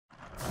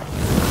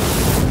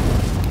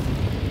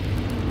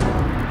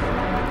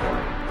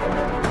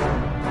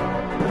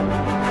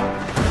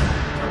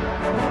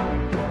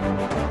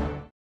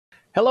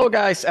Hello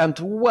guys and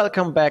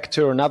welcome back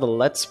to another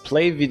Let's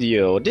Play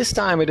video. This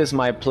time it is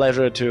my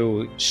pleasure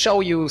to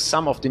show you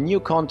some of the new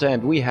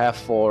content we have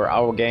for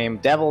our game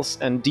Devils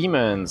and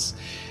Demons.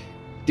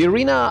 The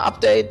arena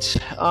update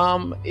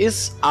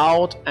is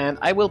out and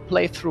I will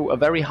play through a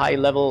very high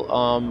level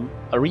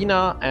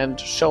arena and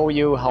show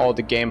you how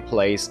the game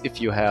plays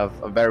if you have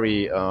a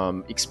very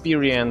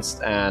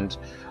experienced and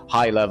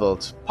high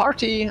leveled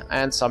party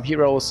and some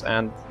heroes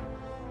and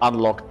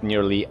unlocked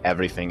nearly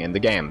everything in the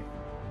game.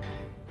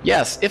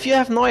 Yes, if you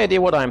have no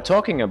idea what I'm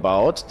talking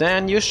about,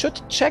 then you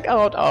should check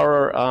out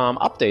our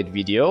update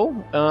video.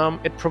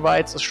 It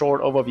provides a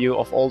short overview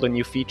of all the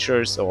new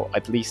features, or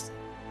at least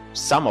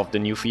some of the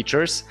new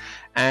features,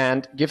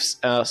 and gives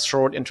a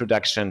short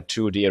introduction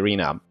to the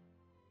arena.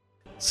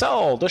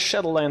 So, the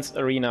Shadowlands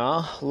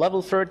arena,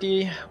 level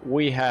 30,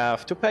 we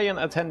have to pay an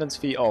attendance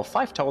fee of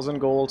 5,000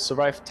 gold,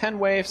 survive 10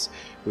 waves,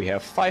 we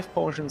have 5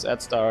 potions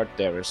at start,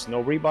 there is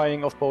no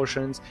rebuying of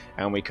potions,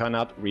 and we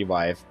cannot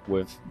revive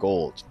with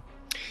gold.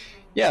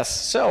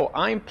 Yes, so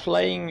I'm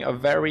playing a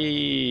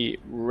very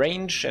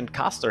range and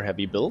caster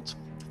heavy build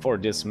for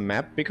this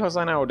map because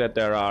I know that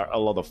there are a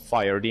lot of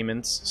fire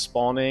demons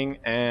spawning,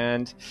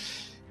 and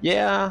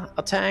yeah,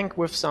 a tank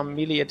with some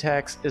melee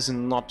attacks is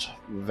not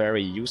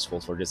very useful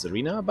for this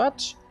arena,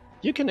 but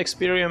you can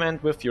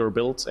experiment with your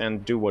builds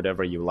and do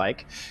whatever you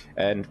like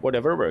and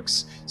whatever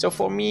works. So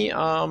for me,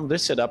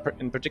 this setup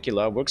in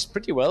particular works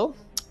pretty well.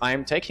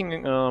 I'm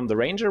taking the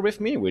Ranger with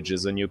me, which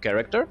is a new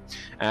character,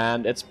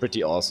 and it's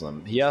pretty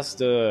awesome. He has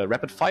the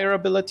rapid fire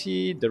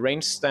ability, the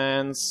range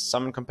stance,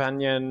 summon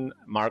companion,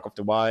 mark of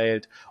the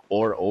wild,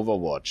 or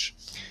overwatch.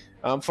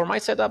 For my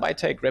setup, I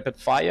take rapid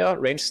fire,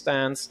 range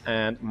stance,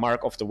 and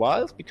mark of the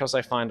wild because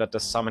I find that the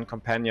summon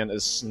companion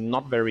is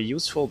not very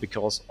useful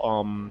because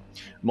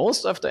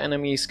most of the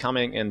enemies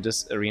coming in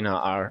this arena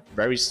are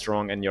very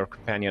strong and your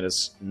companion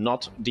is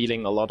not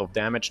dealing a lot of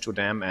damage to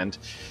them, and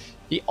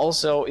he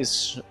also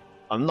is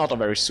not a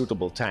very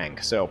suitable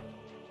tank, so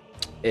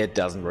it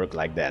doesn't work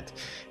like that.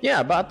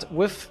 Yeah, but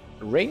with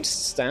ranged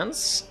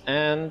stance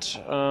and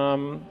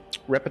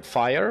rapid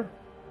fire,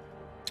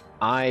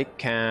 I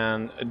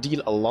can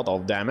deal a lot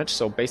of damage.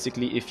 So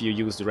basically, if you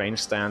use the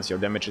ranged stance, your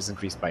damage is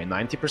increased by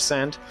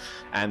 90%,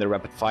 and the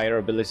rapid fire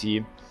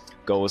ability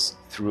goes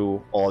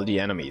through all the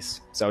enemies.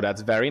 So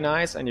that's very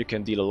nice, and you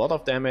can deal a lot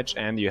of damage,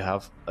 and you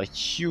have a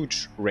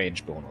huge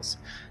range bonus.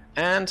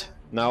 And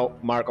now,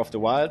 Mark of the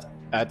Wild,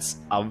 that's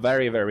a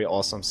very, very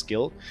awesome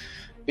skill,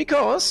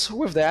 because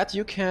with that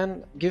you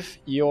can give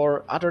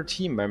your other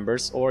team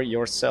members or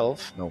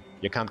yourself, no,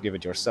 you can't give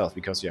it yourself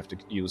because you have to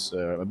use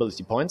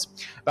ability points,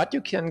 but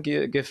you can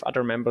give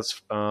other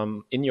members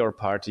in your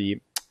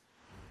party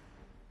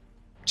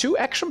 2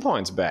 action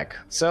points back.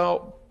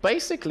 So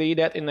basically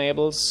that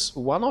enables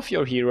one of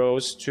your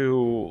heroes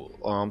to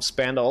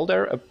spend all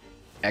their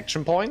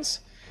action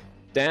points,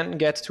 then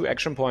get 2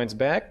 action points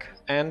back,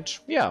 and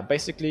yeah,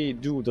 basically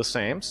do the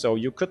same. So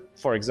you could,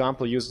 for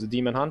example, use the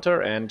Demon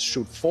Hunter and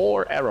shoot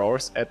 4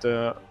 arrows at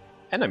the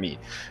enemy.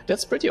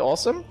 That's pretty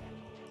awesome.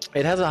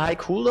 It has a high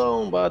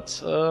cooldown,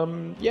 but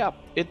yeah,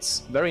 it's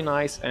very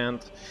nice,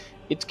 and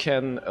it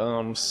can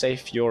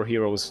save your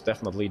heroes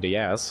definitely the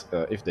ass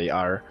if they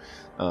are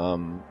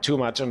too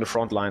much on the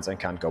front lines and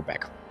can't go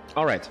back.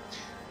 Alright,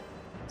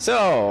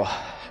 so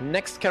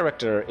next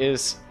character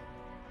is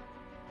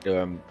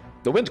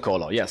the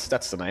Windcaller, yes,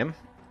 that's the name.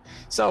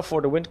 So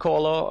for the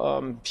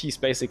Windcaller, he's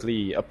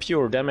basically a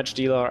pure damage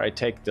dealer. I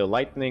take the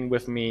Lightning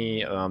with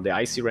me, the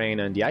Icy Rain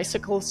and the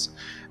Icicles.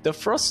 The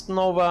Frost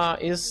Nova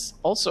is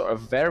also a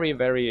very,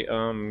 very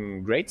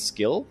great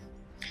skill.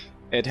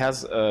 It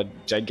has a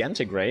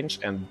gigantic range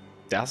and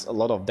does a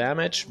lot of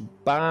damage,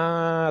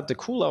 but the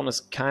cooldown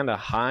is kinda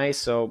high,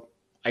 so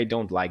I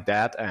don't like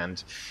that.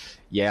 And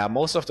yeah,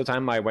 most of the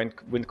time my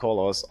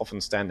Windcaller is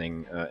often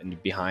standing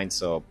behind,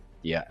 so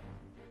yeah.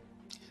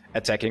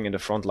 Attacking in the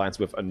front lines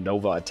with a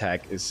Nova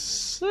attack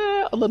is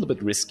a little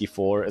bit risky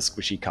for a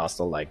squishy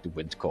caster like the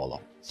Windcaller.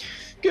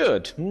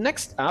 Good.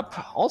 Next up,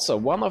 also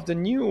one of the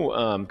new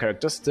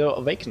characters, the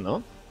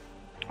Awakener,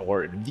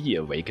 or the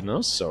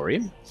Awakener,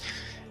 sorry.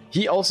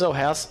 He also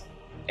has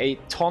a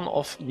ton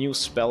of new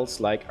spells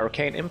like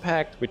Arcane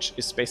Impact, which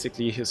is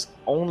basically his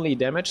only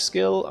damage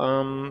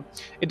skill.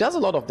 It does a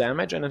lot of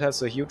damage and it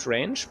has a huge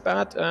range,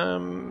 but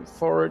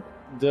for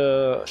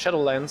the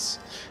Shadowlands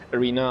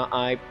arena,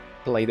 I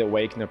play the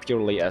Awakener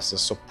purely as a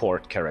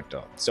support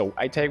character. So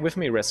I take with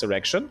me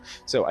Resurrection,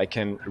 so I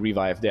can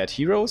revive dead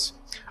heroes,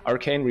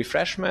 Arcane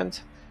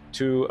Refreshment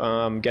to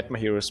get my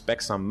heroes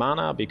back some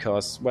mana,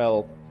 because,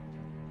 well,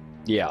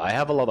 yeah, I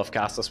have a lot of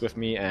casters with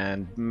me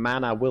and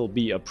mana will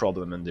be a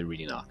problem in the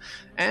arena.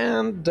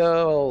 And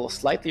the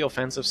slightly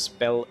offensive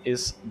spell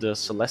is the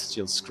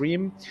Celestial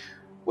Scream,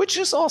 which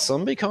is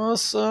awesome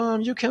because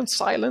you can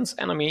silence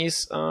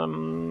enemies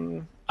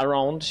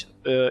around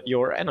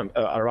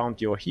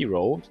your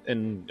hero,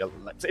 and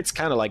it's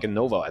kind of like a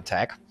Nova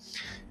attack,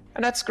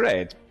 and that's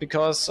great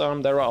because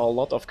there are a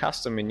lot of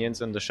custom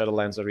minions in the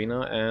Shadowlands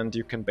arena, and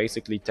you can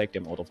basically take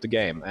them out of the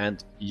game,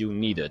 and you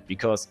need it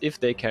because if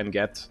they can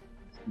get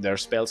their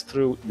spells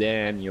through,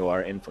 then you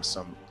are in for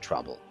some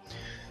trouble.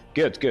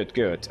 Good, good,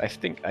 good. I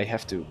think I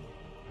have to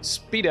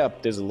speed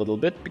up this a little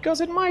bit, because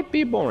it might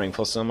be boring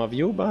for some of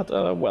you, but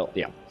well,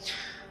 yeah.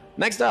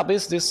 Next up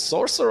is this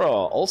sorcerer,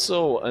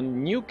 also a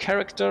new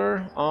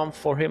character.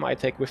 For him I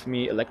take with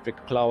me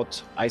Electric Cloud,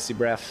 Icy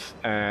Breath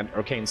and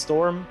Arcane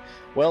Storm.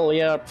 Well,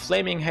 yeah,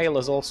 Flaming Hail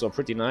is also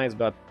pretty nice,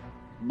 but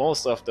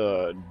most of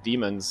the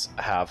demons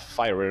have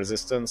fire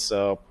resistance,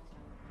 so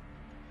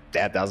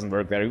that doesn't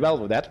work very well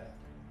with that.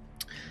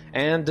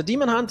 And the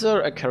Demon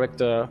Hunter, a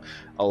character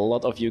a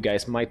lot of you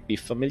guys might be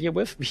familiar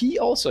with. He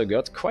also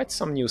got quite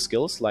some new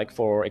skills, like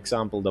for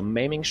example the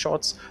maiming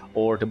shots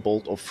or the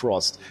Bolt of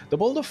Frost. The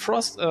Bolt of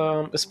Frost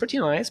is pretty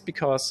nice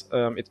because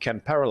it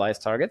can paralyze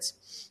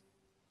targets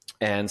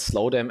and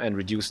slow them and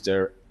reduce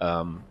their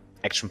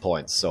action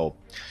points. So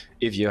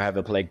if you have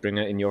a Plague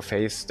Bringer in your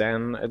face,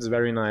 then it's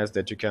very nice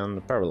that you can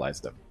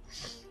paralyze them.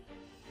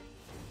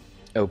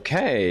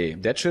 Okay,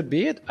 that should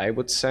be it. I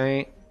would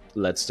say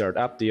let's start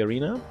up the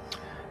arena.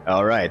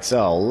 Alright,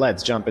 so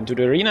let's jump into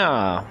the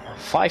arena.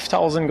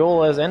 5,000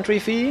 gold as entry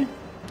fee?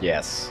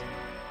 Yes.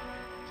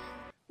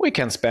 We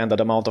can spend that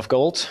amount of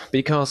gold,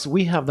 because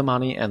we have the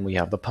money and we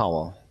have the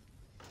power.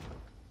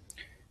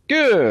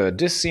 Good,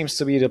 this seems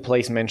to be the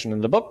place mentioned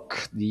in the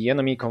book. The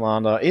enemy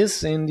commander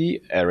is in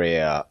the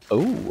area.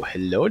 Oh,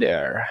 hello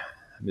there,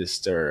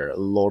 Mr.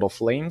 Lord of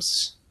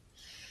Flames.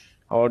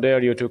 How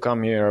dare you to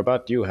come here,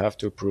 but you have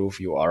to prove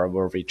you are a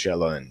worthy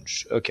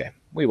challenge. Okay,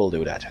 we will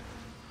do that.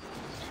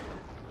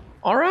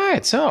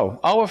 Alright, so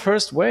our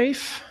first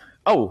wave.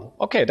 Oh,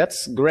 okay,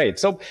 that's great.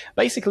 So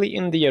basically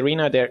in the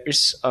arena there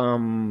is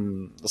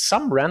some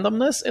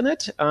randomness in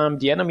it.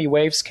 The enemy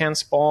waves can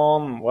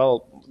spawn,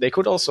 well, they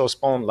could also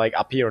spawn like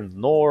up here in the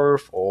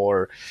north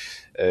or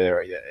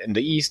in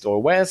the east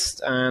or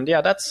west. And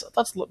yeah, that's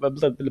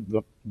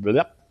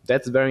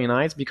very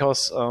nice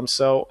because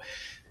so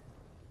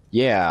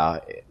yeah,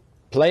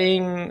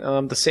 playing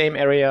the same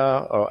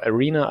area or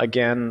arena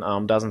again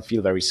doesn't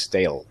feel very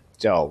stale.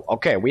 So,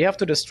 okay, we have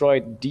to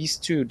destroy these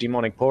two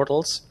demonic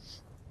portals,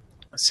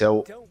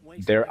 so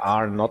there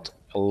are not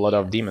a lot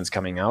of demons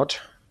coming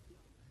out.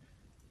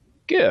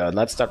 Good,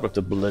 let's start with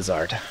the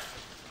blizzard.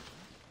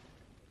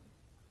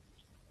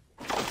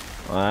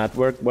 That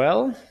worked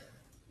well.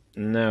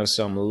 Now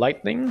some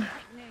lightning.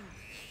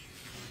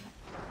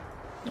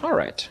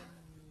 Alright.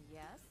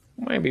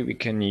 Maybe we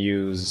can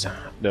use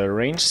the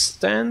range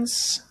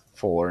stance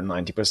for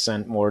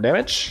 90% more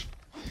damage.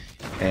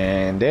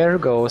 And there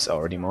goes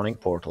our demonic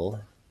portal.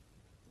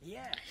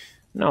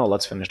 Now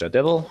let's finish the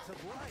devil.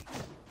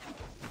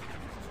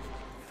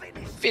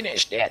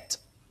 Finish that!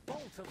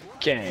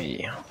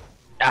 Okay.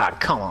 Ah,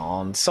 come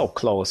on, so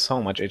close. How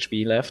much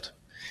HP left?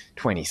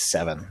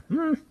 27.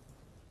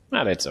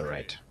 Well, that's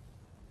alright.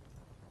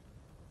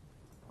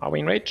 Are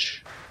we in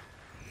rage?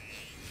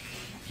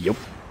 Yup,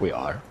 we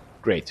are.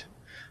 Great.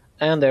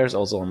 And there's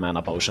also a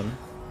mana potion.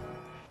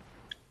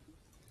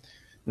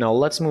 Now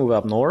let's move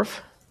up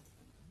north.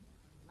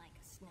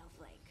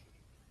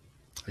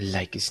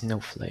 Like a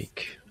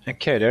snowflake.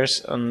 Okay,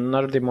 there's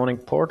another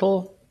demonic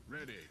portal.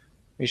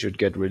 We should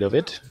get rid of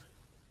it.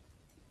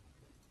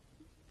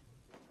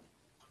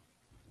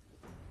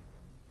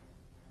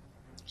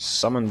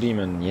 Summon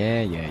demon.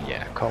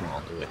 Yeah. Come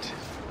on, do it.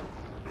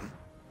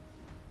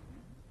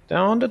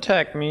 Don't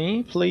attack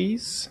me,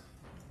 please.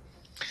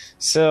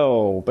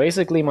 So,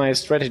 basically my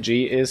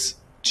strategy is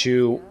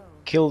to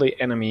kill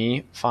the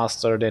enemy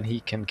faster than he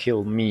can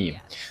kill me.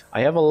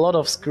 I have a lot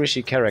of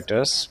squishy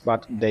characters,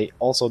 but they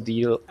also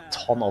deal a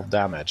ton of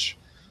damage.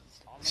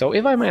 So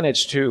if I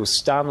manage to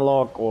stun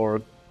lock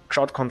or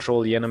crowd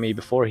control the enemy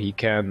before he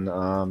can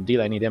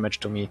deal any damage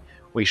to me,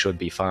 we should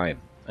be fine.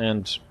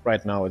 And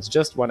right now it's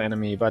just one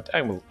enemy, but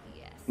I will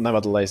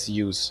nevertheless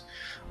use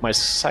my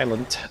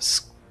silence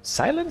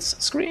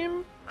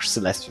scream?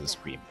 Celestial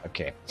scream,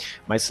 okay.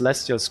 My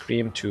celestial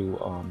scream to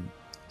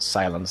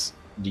silence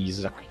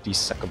these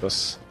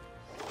succubus.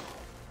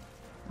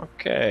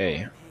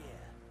 Okay.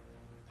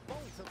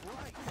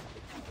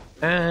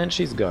 And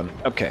she's gone.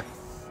 Okay.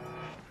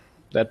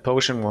 That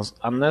potion was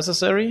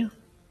unnecessary.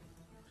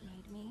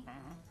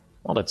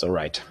 Well, that's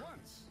alright.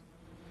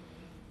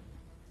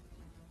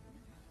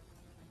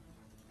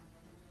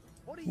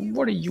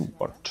 What do you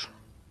want?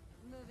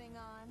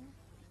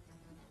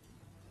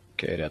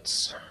 Okay,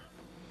 that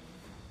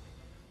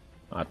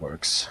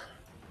works.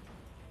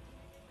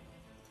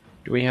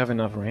 Do we have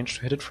enough range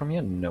to hit it from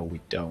here? No,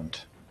 we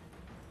don't.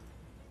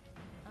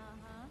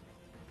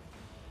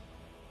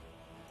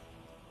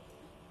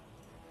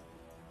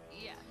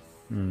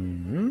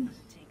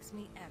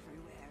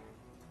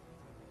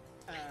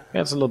 Yeah,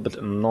 it's a little bit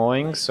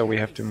annoying, so we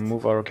have to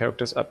move our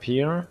characters up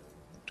here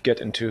to get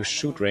into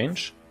shoot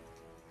range.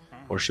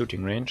 Or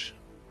shooting range.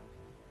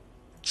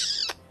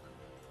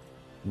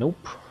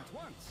 Nope.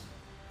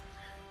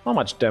 How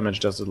much damage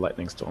does the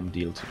lightning storm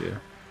deal to the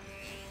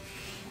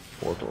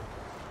portal?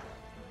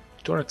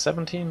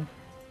 217?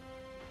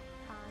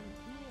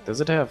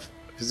 Does it have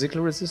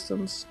physical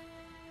resistance?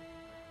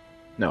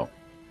 No.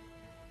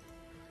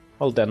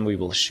 Well, then we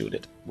will shoot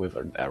it with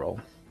an arrow.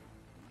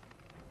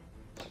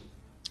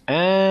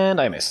 And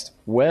I missed.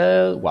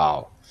 Well,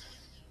 wow.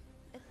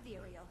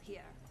 Ethereal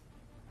here.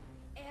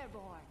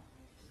 Airborne.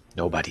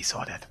 Nobody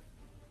saw that.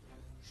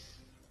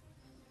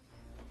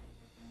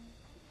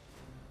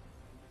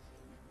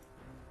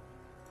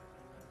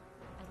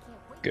 I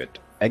can't wait. Good.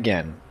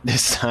 Again,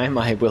 this time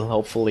I will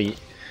hopefully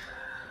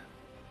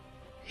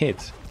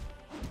hit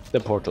the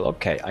portal.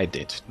 Okay, I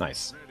did.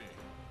 Nice.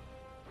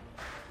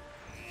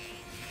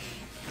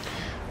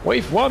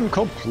 Wave 1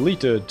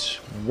 completed.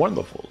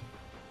 Wonderful.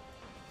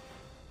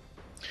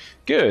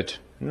 Good.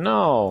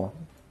 Now,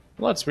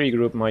 let's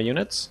regroup my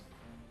units.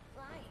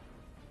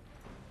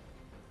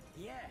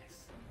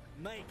 Yes.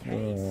 Make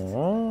haste.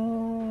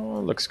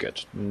 Oh, looks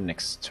good.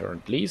 Next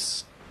turn,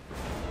 please.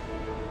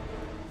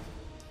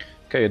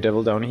 Okay, a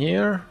devil down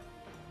here.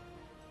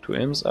 2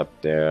 imps up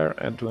there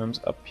and 2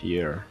 imps up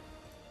here.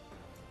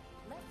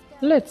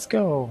 Let's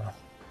go.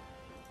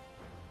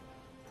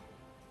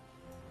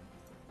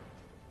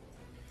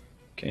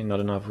 Okay, not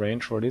enough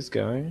range for this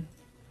guy.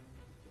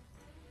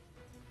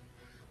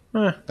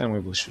 Then we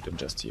will shoot him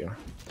just here.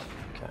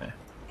 Okay.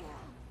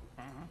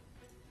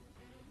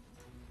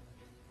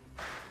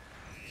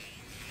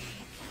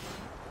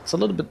 It's a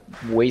little bit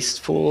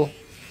wasteful,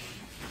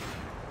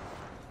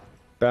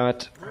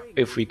 but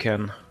if we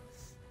can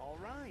All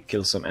right.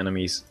 kill some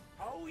enemies,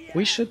 Oh yeah.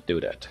 we should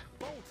do that.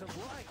 Bolt of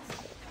light.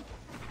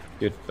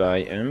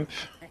 Goodbye, imp.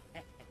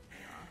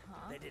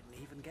 They didn't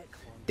even get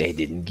close. They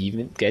didn't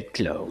even get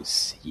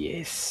close.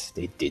 Yes,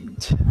 they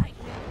didn't.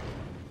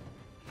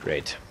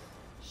 Great.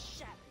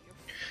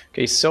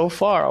 Okay, so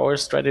far our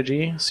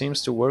strategy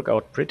seems to work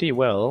out pretty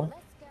well.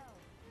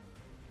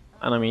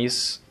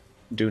 Enemies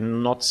do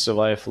not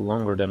survive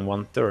longer than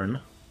 1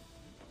 turn.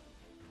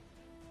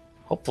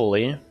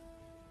 Hopefully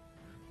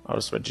our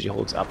strategy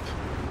holds up.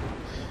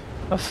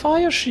 A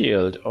fire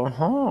shield!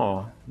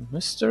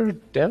 Mr.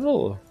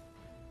 Devil!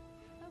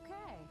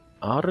 Okay.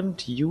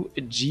 Aren't you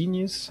a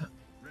genius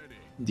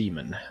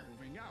demon?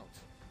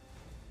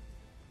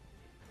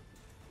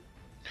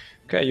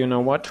 Okay, you know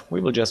what? We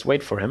will just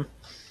wait for him.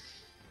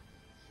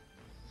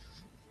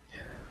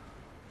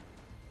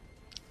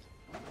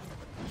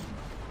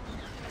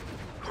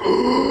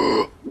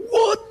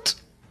 What?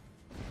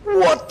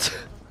 What?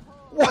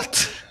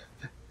 What?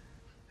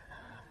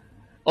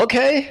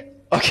 Okay.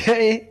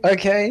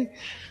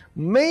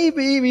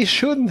 Maybe we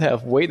shouldn't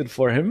have waited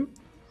for him.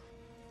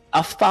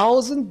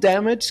 1,000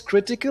 damage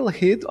critical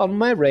hit on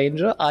my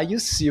ranger. Are you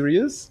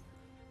serious?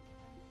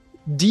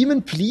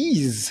 Demon,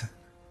 please.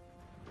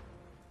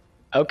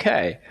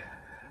 Okay.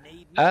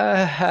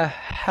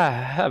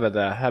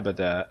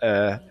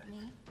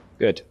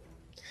 Good.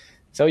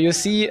 So you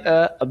see,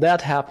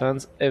 that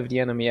happens if the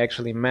enemy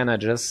actually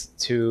manages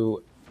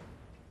to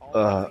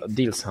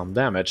deal some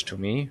damage to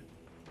me.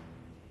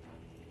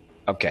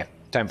 Okay,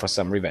 time for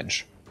some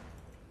revenge.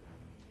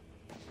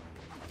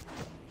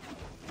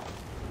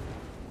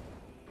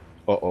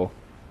 Uh-oh.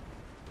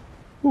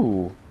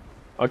 Ooh.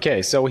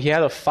 Okay, so he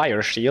had a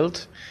fire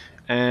shield,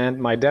 and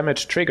my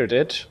damage triggered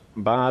it,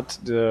 but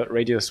the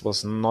radius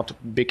was not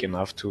big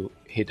enough to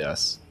hit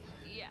us.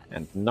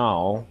 And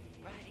now,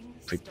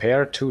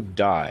 prepare to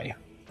die.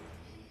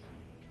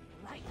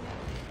 I'm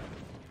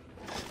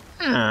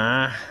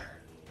here.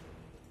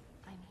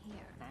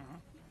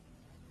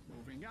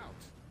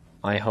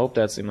 I hope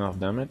that's enough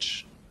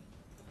damage.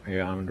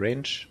 Here I'm in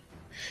range.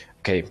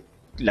 Okay,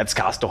 let's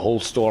cast the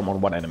whole storm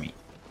on one enemy.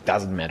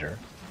 Doesn't matter.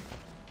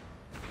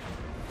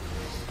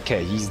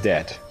 Okay, he's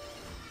dead.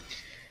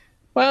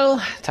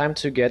 Well, time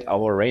to get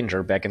our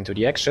ranger back into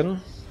the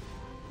action.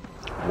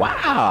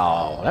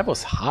 Wow, that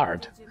was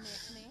hard. Did you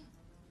miss me?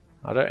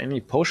 Are there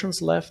any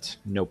potions left?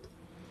 Nope.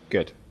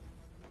 Good.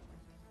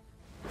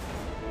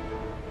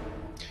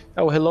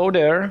 Oh, hello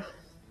there.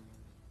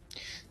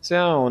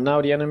 So,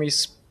 now the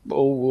enemies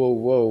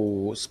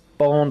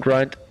spawned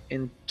right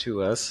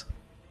into us.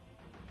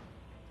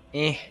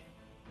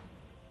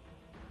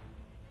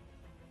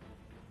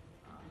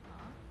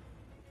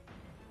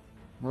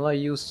 Will I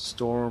use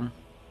storm?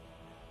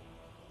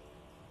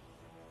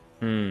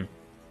 Ethereal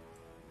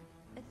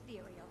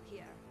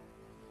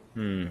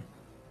here.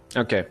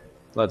 Okay,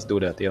 let's do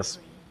that, yes.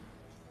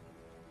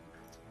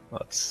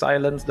 Let's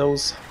silence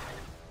those.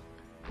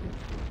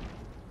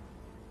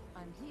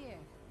 I'm here.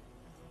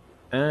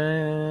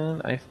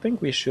 And I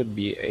think we should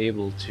be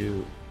able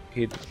to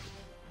hit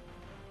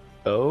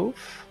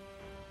both.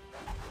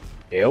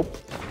 Yep.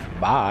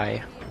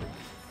 Bye.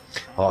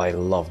 Oh, I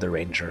love the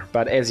ranger,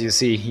 but as you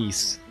see,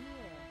 he's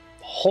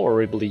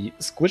horribly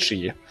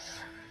squishy.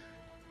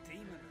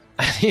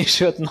 He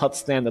should not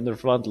stand on the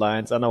front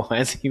lines,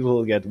 otherwise he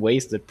will get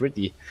wasted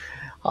pretty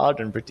hard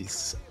and pretty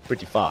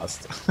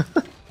fast.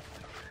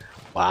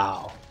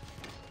 Wow.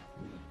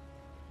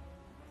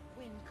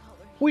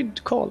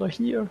 Wind caller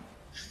here.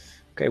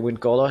 Okay, wind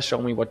caller,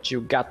 show me what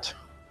you got.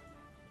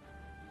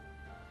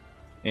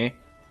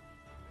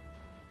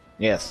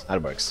 Yes,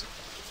 that works.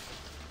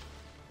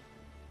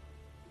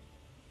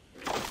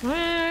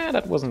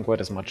 That wasn't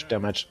quite as much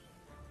damage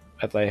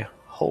as I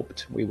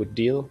hoped we would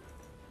deal.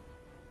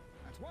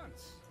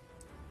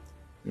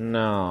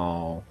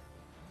 No.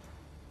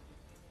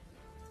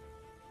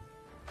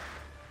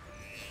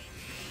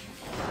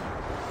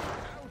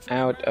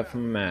 Out of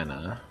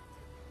mana.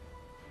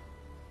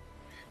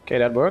 Okay,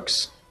 that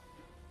works.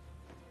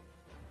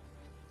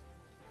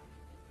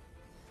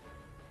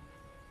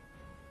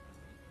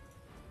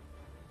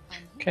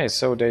 Okay,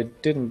 so they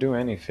didn't do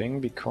anything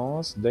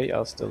because they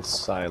are still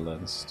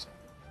silenced.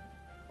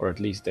 Or at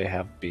least they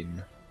have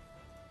been.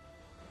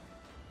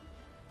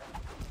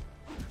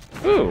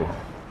 Ooh,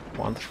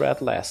 one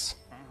threat less.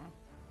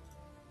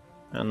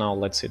 And now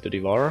let's hit the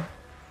Devourer.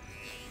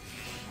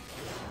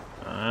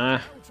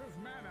 Ah.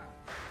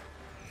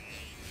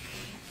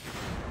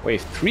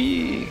 Wave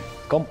 3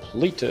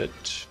 completed.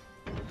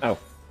 Oh.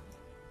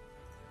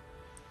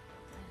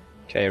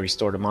 Okay,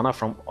 restore the mana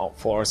from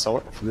for our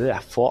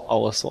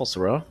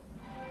sorcerer.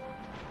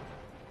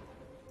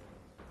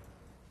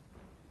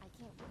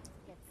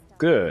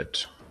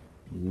 Good.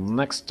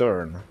 Next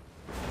turn.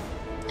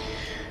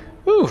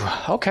 Ooh,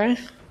 okay.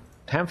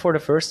 Time for the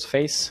first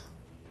phase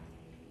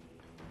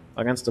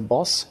against the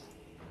boss.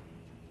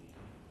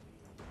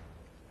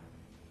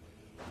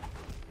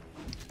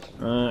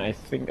 I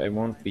think I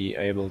won't be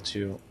able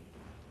to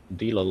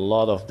deal a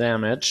lot of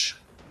damage.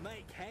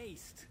 Make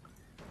haste.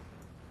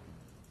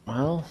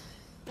 Well,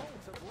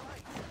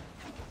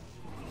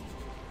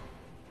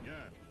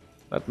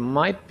 that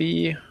might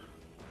be a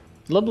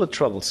little bit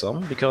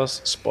troublesome,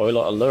 because,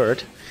 spoiler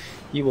alert,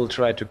 he will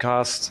try to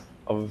cast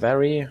a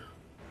very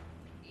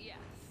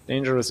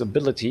dangerous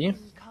ability,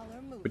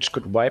 which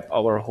could wipe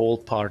our whole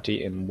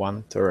party in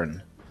one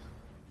turn.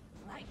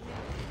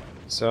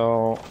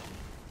 So,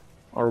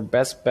 our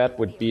best bet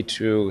would be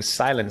to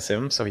silence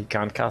him so he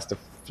can't cast a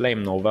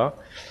Flame Nova,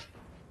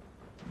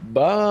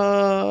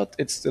 but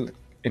it's still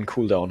in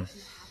cooldown.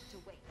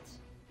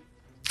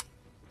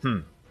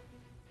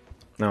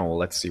 Now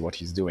let's see what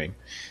he's doing.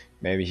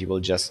 Maybe he will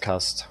just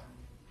cast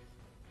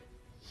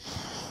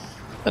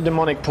a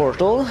demonic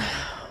portal.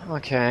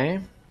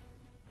 Okay.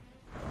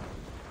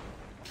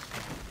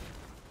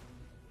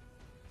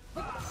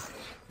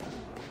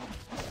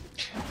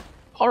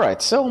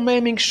 Alright, so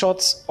maiming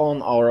shots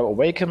on our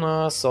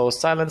Awakener, so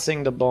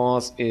silencing the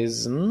boss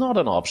is not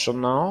an option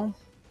now.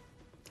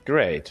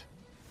 Great.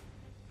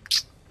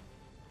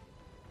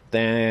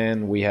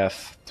 Then we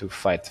have to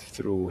fight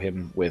through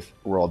him with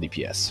raw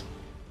DPS.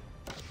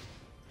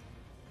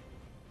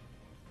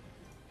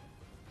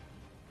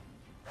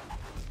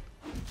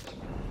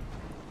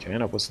 Okay,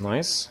 that was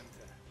nice.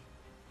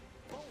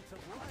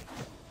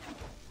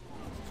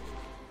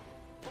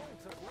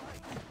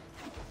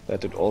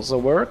 That did also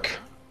work.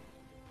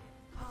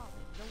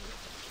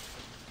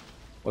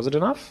 Was it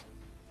enough?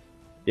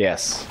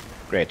 Yes,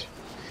 great.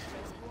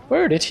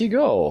 Where did he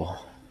go?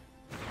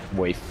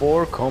 Wave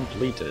 4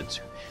 completed.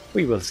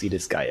 We will see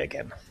this guy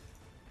again.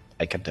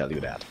 I can tell you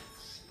that.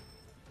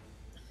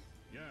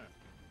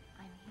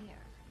 I'm here.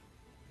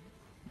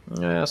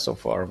 Yeah, so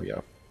far we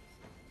are.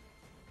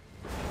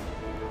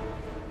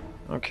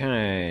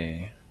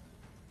 Okay.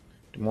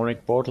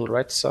 Demonic portal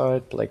right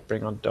side, Plague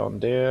Bringer down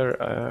there,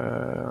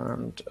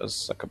 and a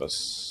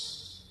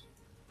succubus.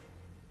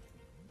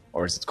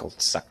 Or is it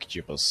called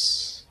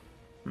succubus?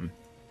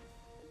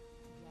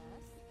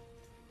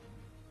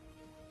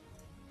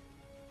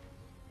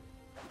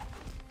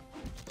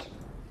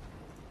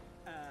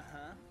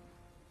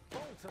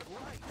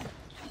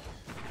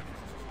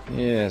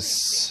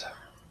 Yes.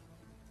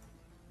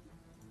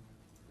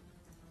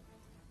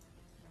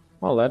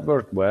 Well, that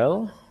worked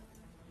well.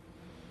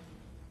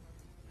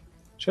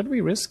 Should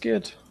we risk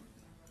it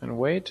and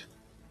wait?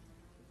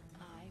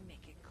 I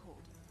make it cold.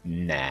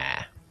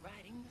 Nah.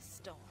 Riding the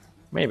storm.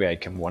 Maybe I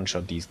can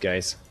one-shot these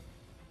guys.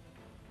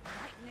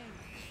 Lightning.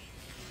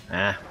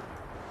 Ah.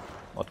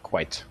 Not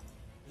quite.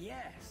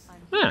 Yes.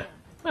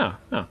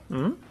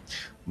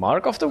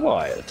 Mark of the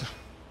Wild.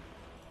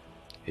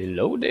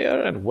 Hello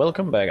there and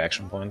welcome back,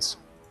 action points.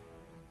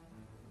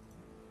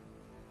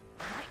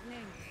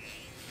 Lightning.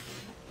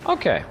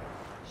 Okay.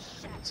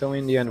 So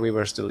in the end we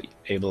were still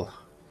able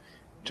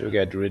to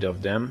get rid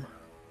of them.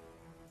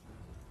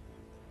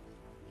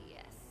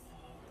 Yes.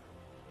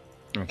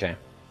 Okay.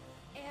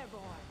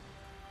 Airborne.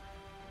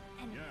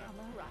 And come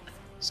horizon.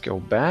 Let's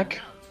go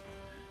back.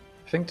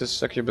 I think the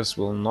succubus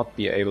will not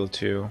be able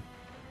to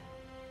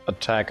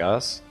attack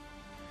us.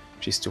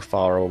 She's too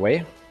far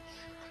away.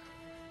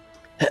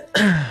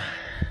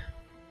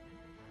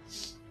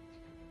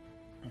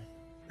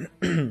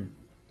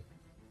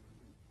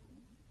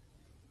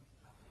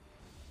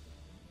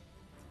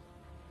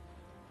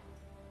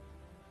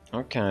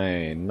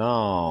 Okay,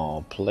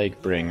 now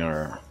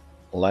Plaguebringer.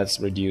 Let's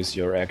reduce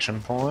your action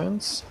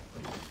points,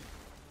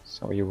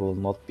 so you will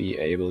not be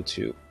able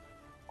to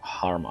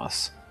harm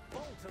us.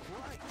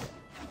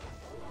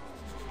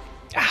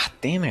 Ah,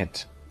 damn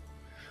it!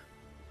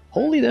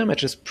 Holy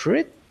damage is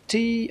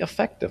pretty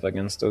effective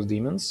against those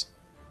demons.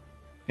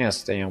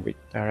 Yes, they are weak.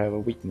 They have a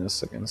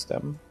weakness against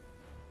them.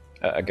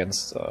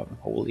 Against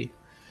holy.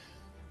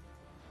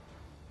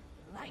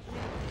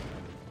 Lightning.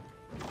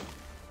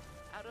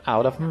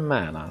 Out of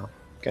mana.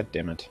 God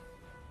damn it.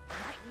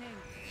 Lightning.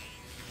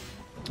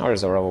 Or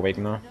is our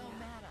Awakener? No matter.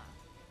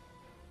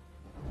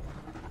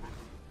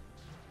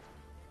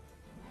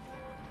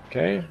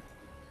 Okay.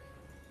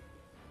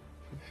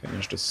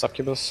 Finish the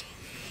succubus.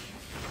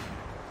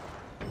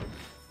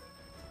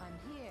 I'm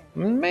here.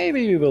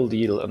 Maybe we will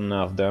deal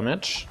enough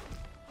damage.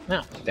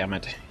 No, damn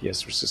it. He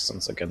has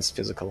resistance against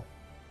physical.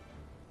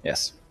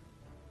 Yes.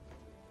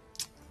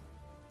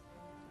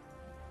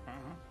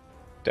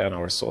 Then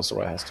our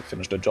sorcerer has to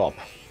finish the job.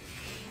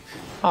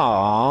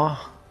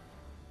 Ah,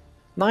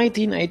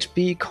 19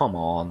 HP, come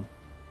on.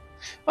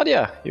 But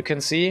yeah, you can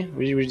see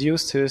we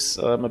reduced his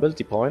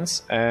mobility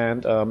points,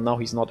 and now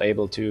he's not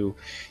able to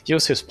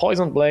use his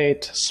Poison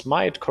Blade,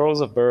 Smite,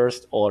 Corrosive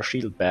Burst, or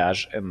Shield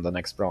Bash in the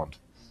next round.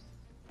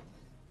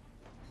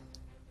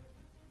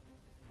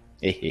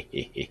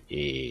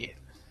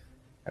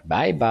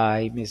 Bye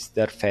bye,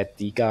 Mr.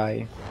 Fatty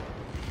Guy.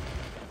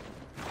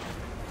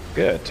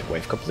 Good,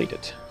 wave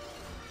completed.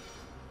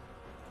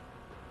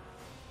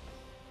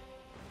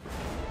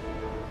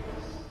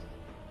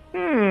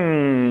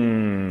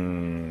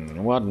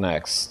 What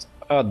next?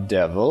 A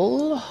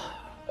devil?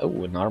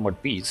 Oh, an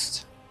armored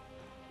beast.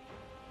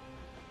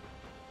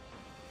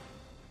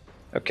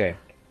 Okay,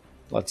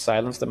 let's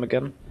silence them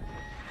again.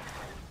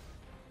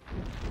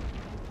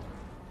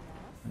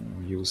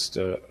 Use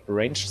the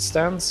ranged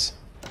stance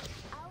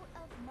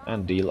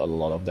and deal a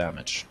lot of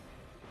damage.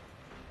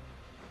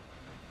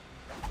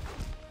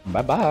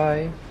 Bye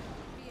bye.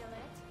 Feel it.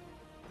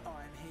 I'm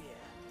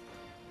here.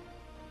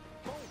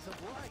 Bolt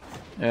of light.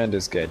 And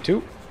this guy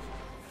too.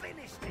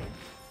 Finished it.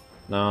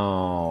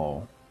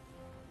 No.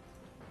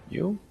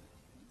 You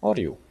or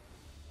you?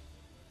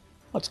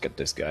 Let's get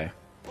this guy.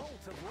 Bolt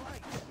of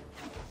light.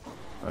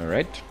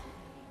 Alright.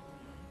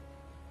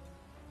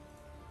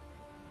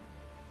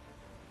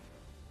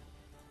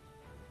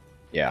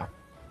 Yeah.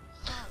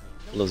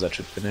 Blizzard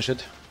should finish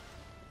it.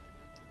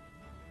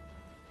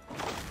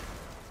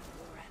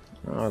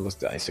 Oh, I lost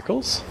the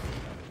icicles.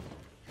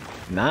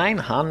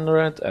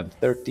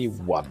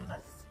 931.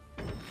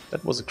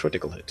 That was a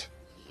critical hit.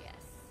 Yes.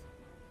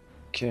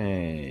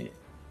 Okay.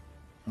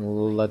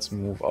 Let's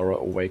move our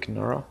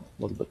Awakener a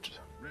little bit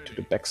to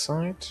the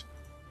backside.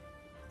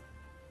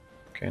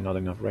 Okay, not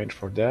enough range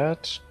for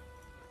that.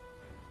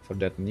 For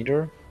that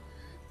neither.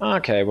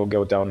 Okay, we'll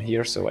go down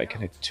here so I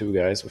can hit two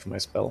guys with my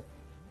spell.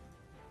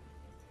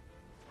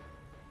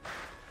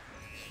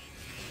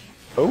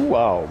 Oh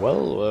wow,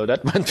 well,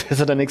 that went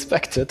better than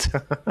expected.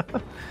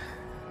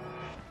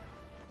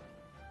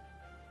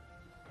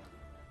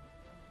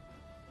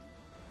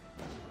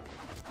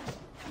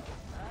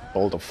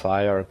 Bolt of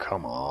fire,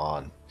 come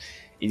on.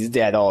 Is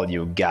that all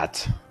you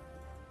got?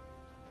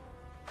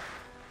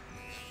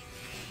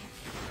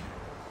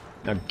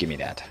 Now give me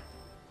that.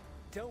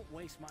 Don't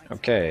waste my time.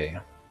 Okay,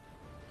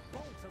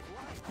 Bolt of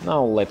light.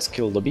 now let's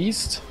kill the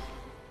beast.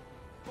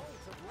 Bolt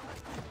of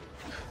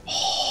light.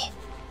 Oh,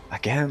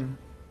 again?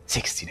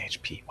 16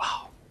 HP,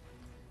 wow.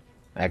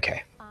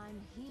 Okay.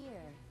 I'm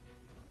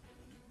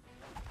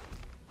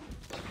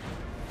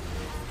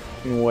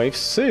here. Wave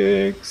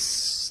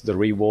 6. The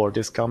reward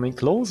is coming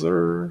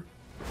closer.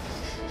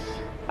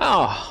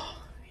 Ah,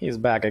 he's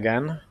back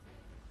again.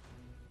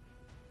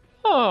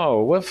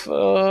 Oh, with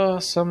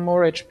some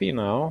more HP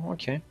now.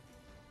 Okay.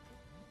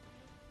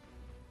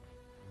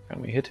 Can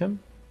we hit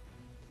him?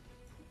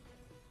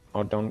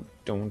 Or don't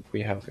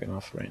we have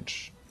enough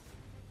range?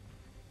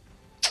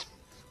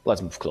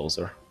 Let's move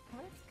closer.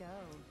 Let's go.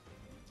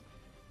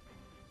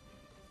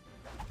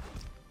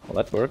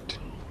 Well, that worked.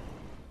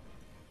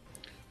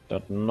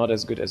 But not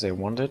as good as I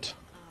wanted.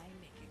 I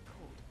make it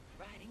cold.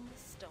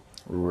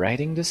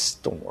 Riding the storm. Riding the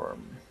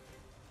storm.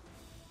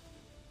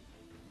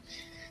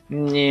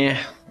 Yeah,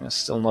 I'm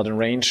still not in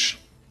range.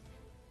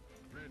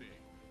 Ready.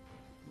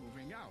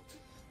 Moving out.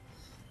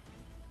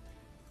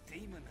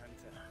 Demon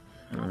hunter.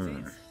 Got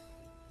it.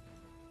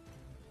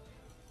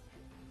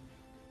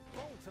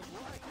 Bolt of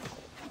light.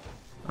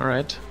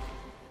 Alright.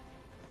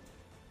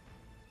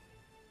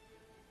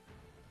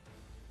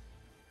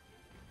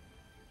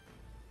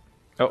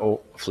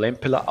 Uh-oh, flame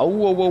pillar. Oh,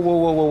 whoa, whoa, whoa,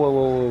 whoa, whoa, whoa,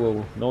 whoa,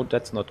 whoa. No,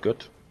 that's not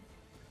good.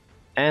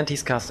 And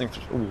he's casting...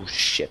 Oh,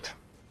 shit.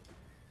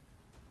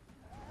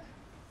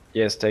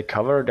 Yes, take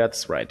cover,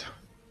 that's right.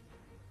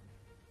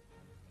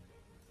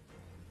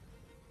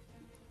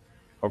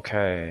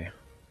 Okay.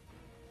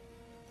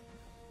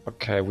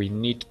 Okay, we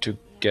need to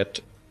get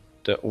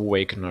the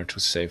Awakener to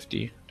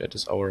safety. That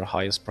is our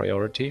highest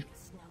priority.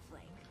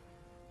 Snowflake.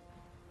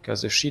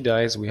 Because if she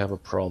dies, we have a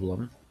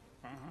problem.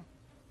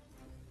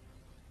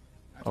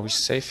 Are we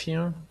safe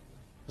here?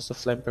 Is the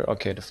flame pillar?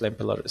 Okay, the flame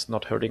pillar is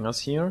not hurting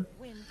us here.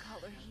 Wind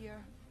color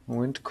here.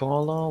 Wind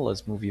caller,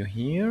 let's move you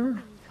here.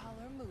 Wind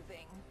color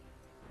moving.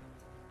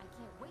 I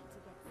can't wait to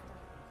get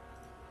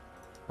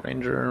started.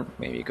 Ranger,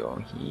 maybe go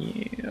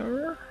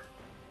here.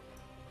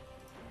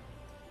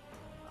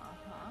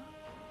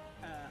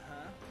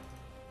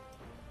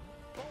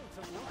 Bolt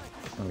of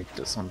light. And we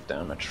do some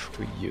damage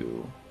to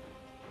you.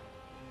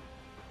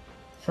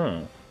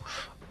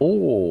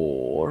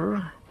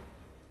 Or...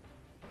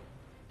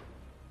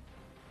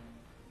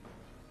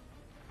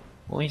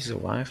 Will he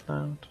survive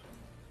that?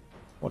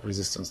 What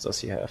resistance does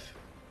he have?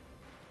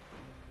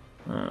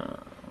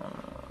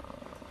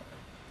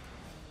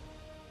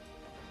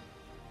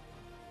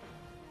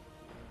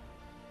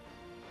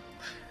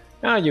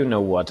 Ah, you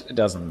know what, it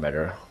doesn't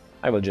matter.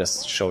 I will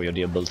just show you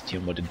the ability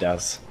and what it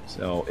does.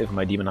 So if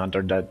my demon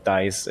hunter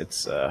dies,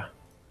 it's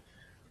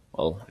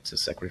well, it's a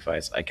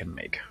sacrifice I can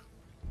make.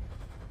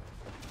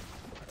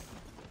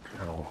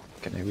 Oh,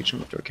 can I reach him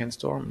with Hurricane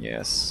Storm?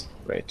 Yes,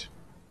 great.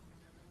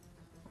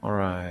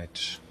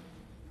 Alright.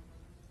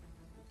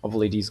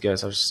 Hopefully these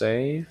guys are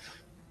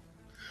safe.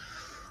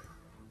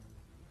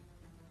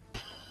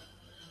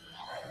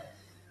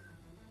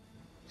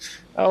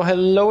 Oh,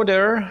 hello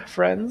there,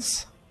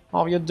 friends.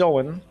 How you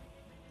doing?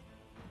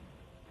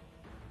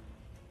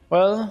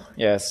 Well,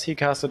 yes, he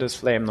casted his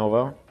Flame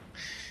Nova.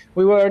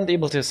 We weren't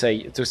able to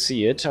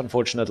see it,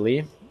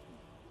 unfortunately.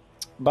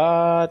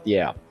 But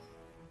yeah.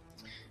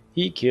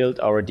 He killed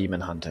our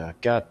demon hunter.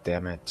 God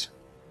damn it.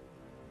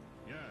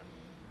 Yeah.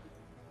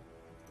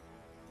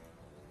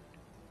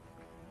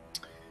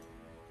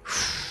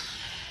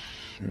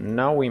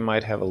 Now we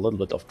might have a little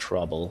bit of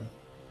trouble.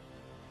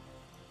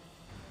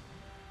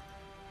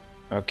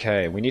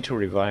 Okay, we need to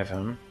revive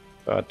him,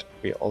 but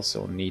we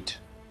also need...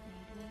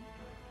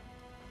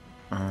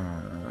 Wind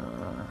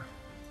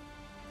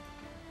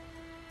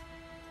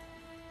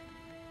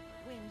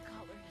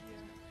color here.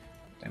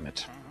 Damn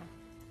it.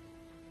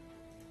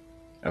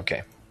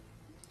 Okay.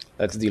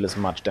 Let's deal as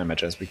much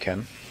damage as we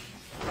can.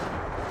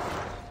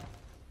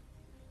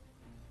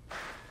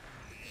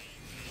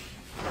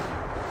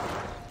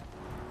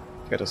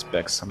 Get us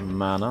back some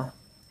mana.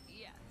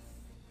 Yes.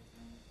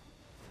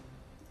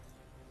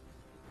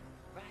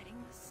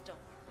 Riding the storm.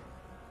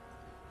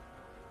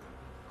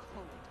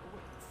 Cold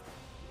awaits.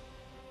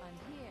 I'm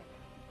here.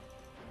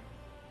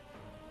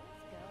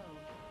 Let's go.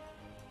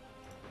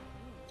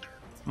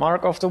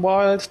 Mark of the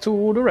Wild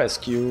to the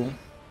rescue.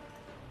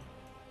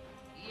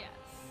 Yes.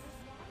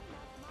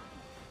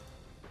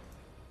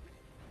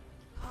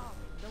 Calm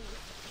the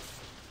winds.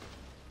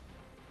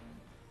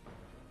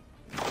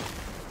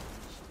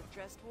 Should have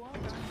dressed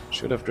warmer.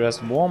 Should have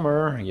dressed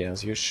warmer.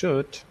 Yes, you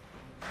should.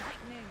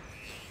 Lightning.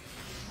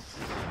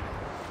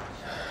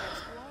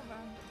 Dressed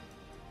warmer.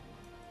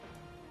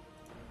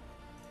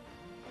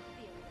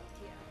 Ethereal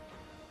here.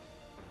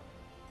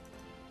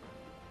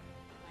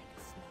 Like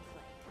a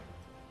snowflake.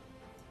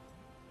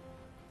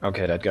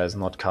 Okay, that guy's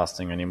not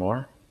casting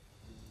anymore.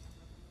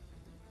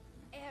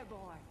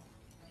 Airborne.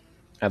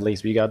 At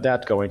least we got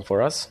that going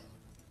for us.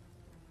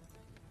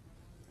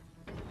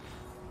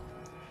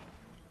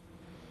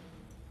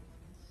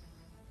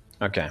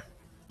 Okay,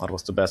 that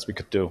was the best we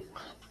could do.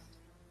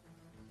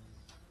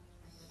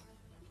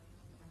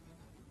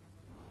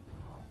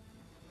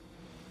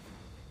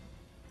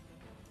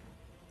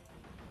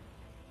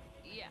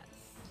 Yes.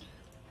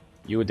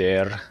 You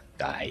dare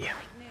die.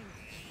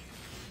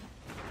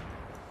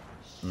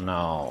 Lightning.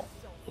 Now,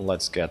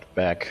 let's get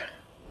back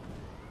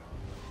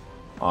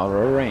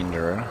our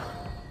ranger,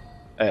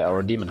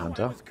 our demon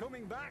hunter. Fighters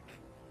coming back.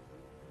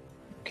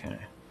 Okay.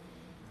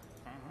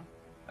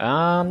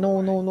 Ah,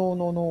 no, no, no,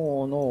 no,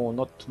 no, no,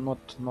 not, no,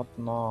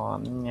 nah.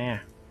 On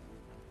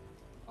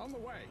the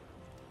way.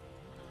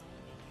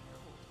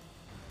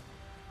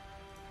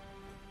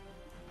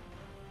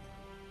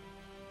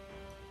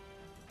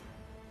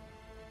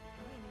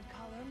 Wind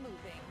color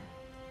moving.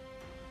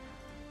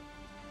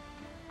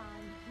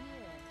 I'm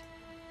here.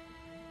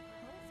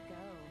 Let's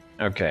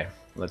go. Okay,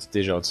 let's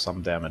dish out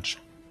some damage.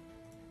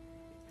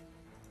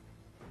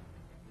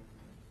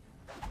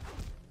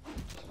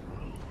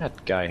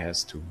 That guy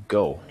has to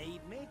go. Need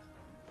me?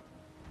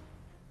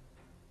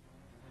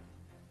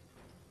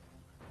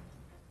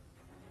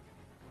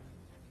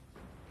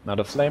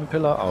 Not a flame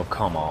pillar? Oh,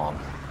 come on.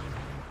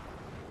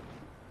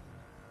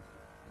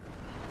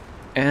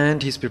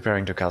 And he's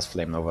preparing to cast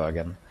Flame Nova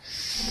again.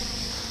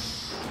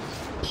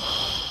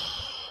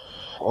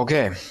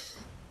 Okay. I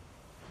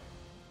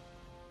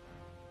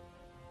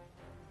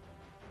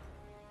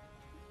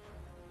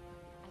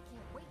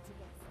can't wait to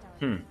get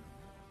started.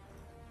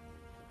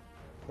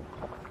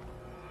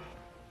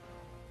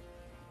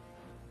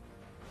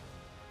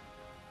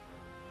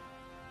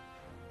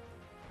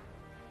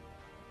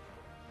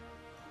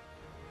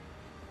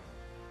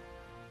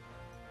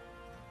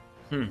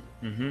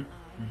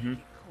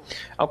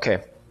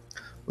 Okay.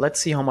 Let's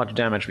see how much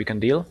damage we can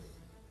deal.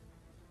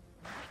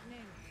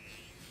 Lightning.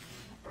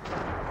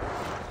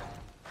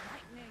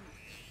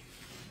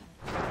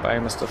 By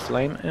Mr.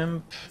 Flame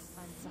Imp.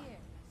 I'm here.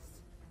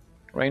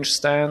 Range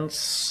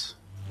stance.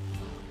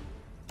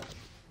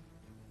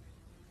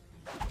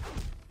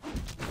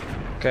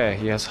 Okay,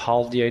 he has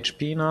half the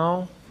HP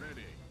now.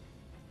 Ready.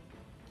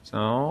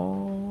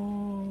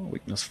 So,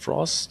 weakness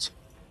frost.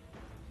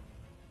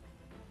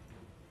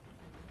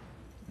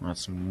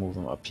 Let's move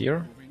him up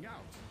here. Moving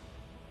out.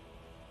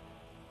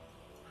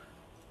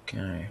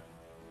 Okay.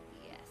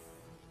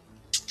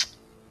 Yes.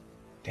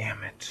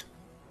 Damn it.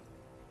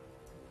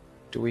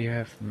 Do we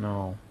have...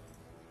 no.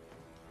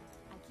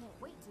 I can't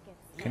wait to get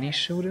started. Can he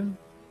shoot him?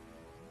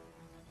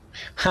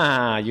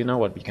 Ha! You know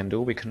what we can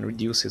do? We can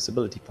reduce his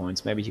ability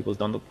points. Maybe he will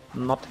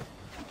not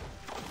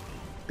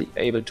be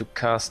able to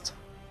cast...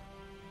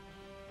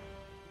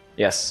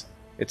 Yes,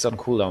 it's on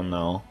cooldown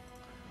now.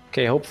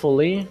 Okay,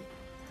 hopefully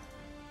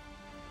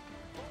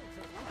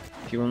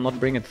He will not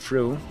bring it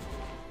through.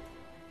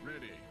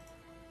 Ready.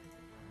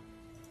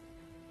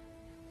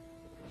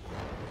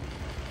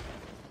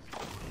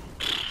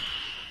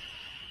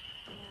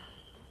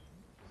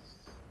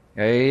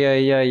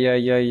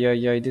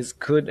 Yeah. This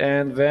could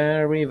end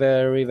very,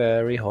 very,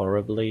 very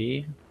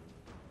horribly.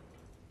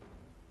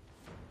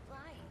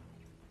 Flying.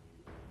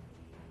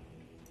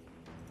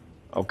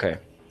 Okay,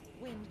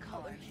 Wind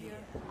color here.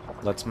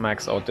 let's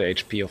max out the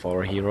HP of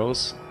our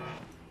heroes.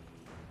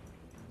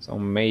 So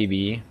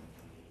maybe,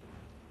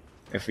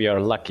 if we are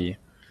lucky,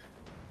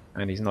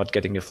 and he's not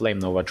getting the flame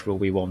nova through,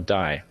 we won't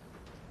die.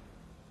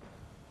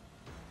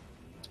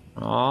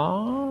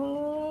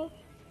 Oh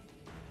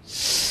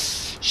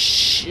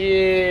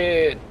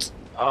shit!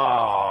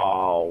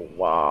 Oh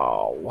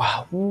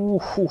wow! Ooh,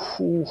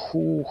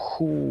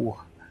 hoo.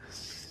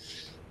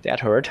 That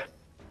hurt.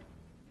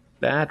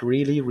 That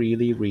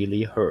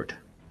really hurt.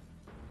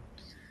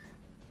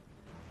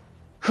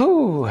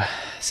 Whew.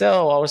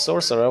 So our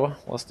sorcerer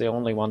was the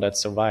only one that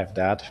survived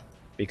that,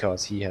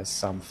 because he has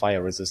some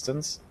fire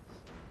resistance.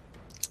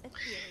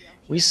 Ethereal.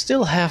 We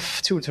still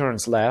have 2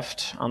 turns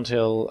left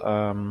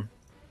until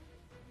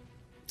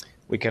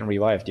we can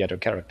revive the other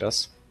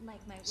characters.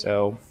 Like my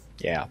So wings.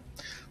 yeah,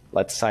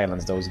 let's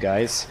silence those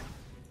guys.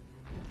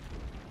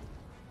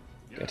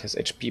 Get his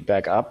HP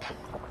back up.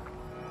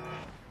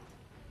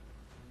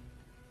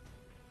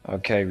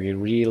 Okay, we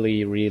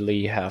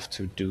really have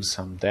to do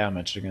some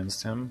damage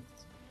against him.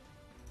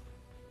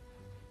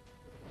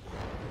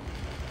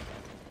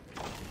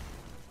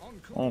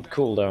 On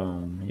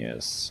cooldown,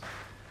 yes.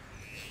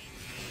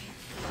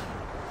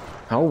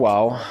 Oh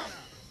wow.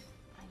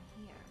 I'm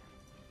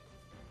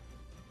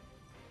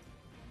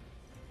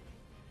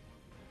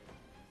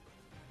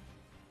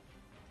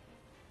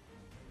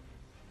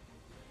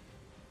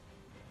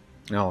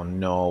here. Oh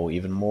no,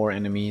 even more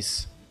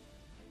enemies.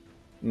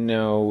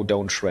 No,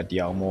 don't shred the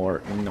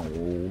armor.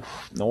 No.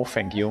 No,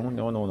 thank you.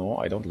 No,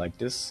 I don't like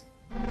this.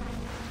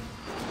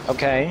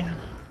 Okay.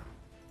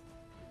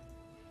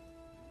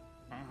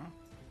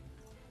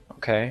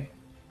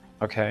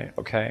 Okay.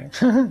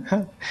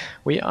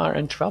 We are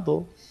in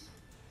trouble.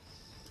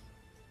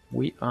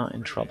 We are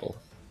in trouble.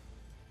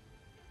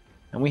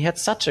 And we had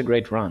such a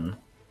great run.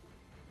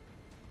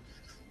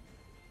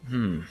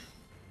 No,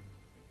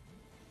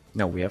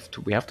 we have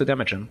to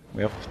damage him.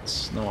 We have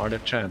no other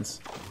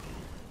chance.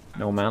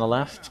 No mana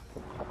left.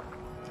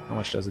 How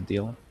much does it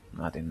deal?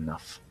 Not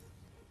enough.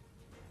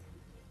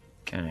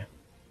 Okay.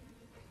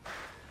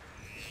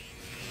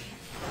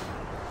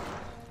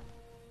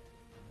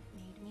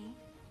 Need me?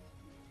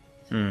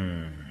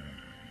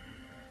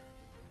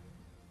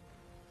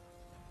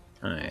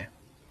 Alright.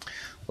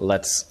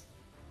 Let's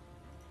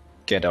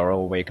get our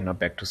awakener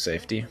back to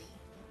safety.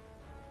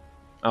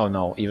 Oh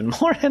no, even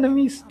more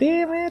enemies,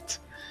 damn it!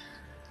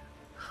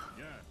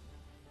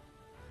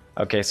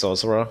 Okay,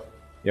 sorcerer,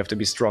 you have to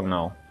be strong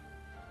now.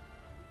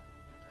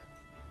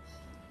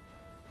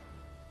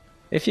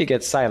 If you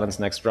get silenced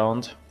next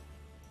round,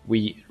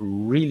 we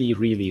really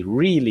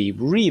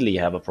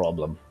have a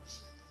problem.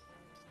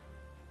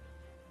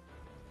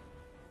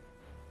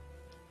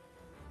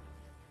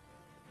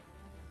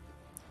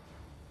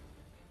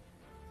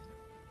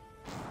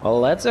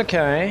 Well, that's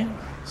okay.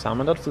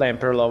 Summon that flame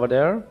pearl over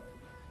there.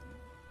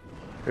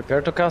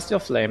 Prepare to cast your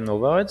flame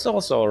nova, it's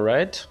also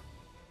alright.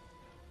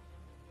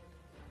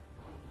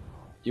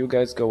 You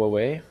guys go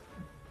away.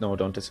 No,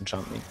 don't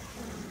disenchant me.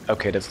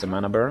 Okay, that's the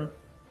mana burn.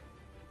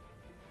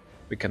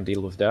 We can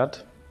deal with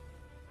that.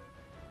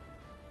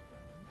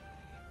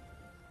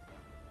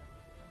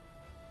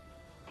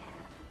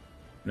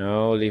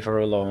 No, leave her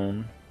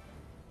alone.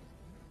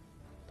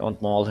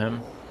 Don't maul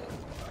him.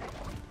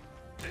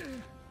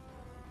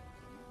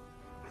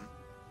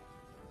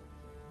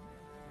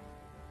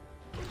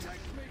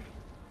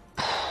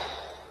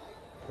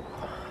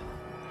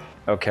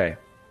 Okay.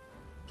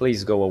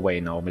 Please go away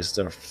now,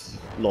 Mr.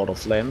 Lord of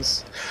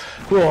Flames.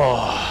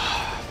 Whoa.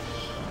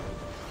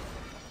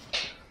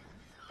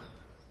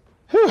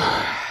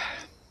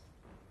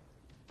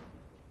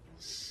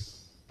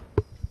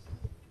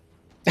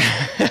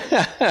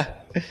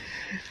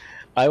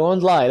 I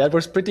won't lie, that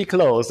was pretty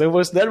close.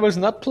 That was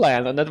not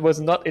planned, and that was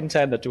not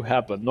intended to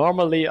happen.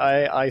 Normally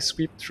I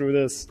sweep through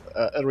this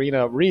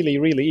arena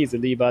really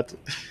easily, but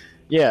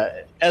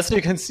yeah, as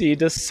you can see,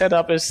 this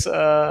setup is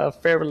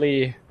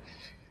fairly...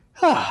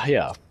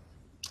 yeah.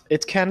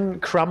 It can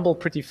crumble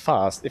pretty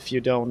fast if you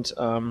don't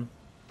Ethereal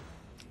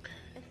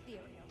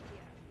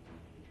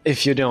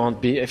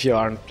here. if you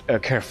aren't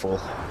careful.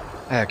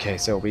 Okay,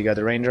 so we got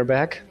the ranger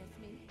back,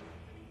 Miss me?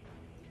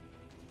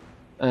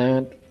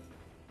 and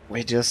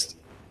we just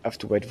have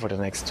to wait for the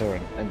next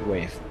turn and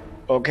wave.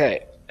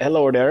 Okay,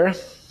 hello there.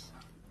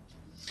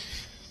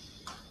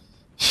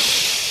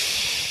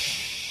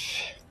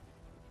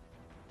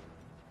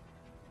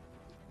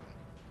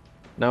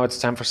 Now it's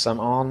time for some...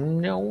 Oh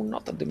no,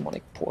 not the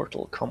demonic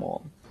portal, come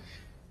on.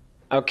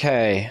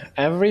 Okay,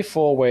 every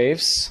 4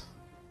 waves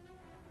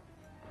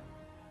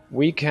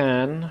we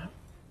can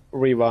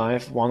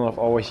revive one of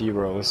our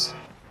heroes.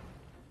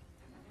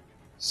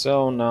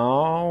 So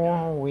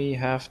now we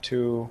have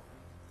to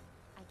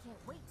I can't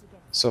wait to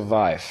get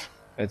survive.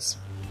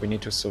 We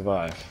need to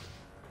survive.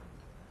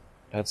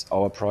 That's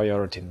our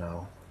priority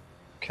now.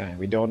 Okay,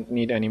 we don't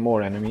need any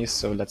more enemies,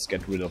 so let's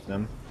get rid of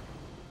them.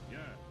 Yeah.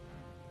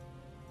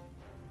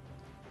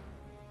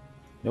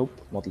 Nope,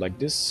 not like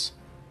this.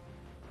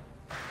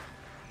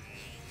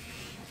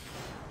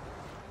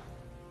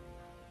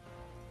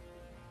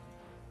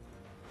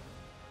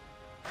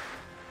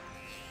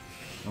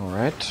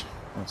 Alright,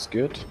 that's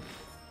good.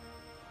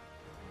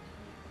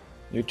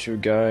 You two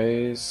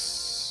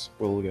guys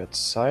will get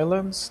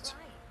silenced.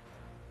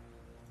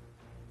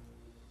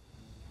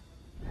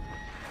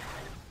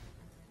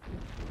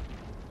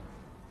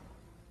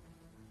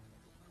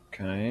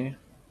 Okay.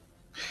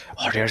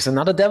 Oh, there's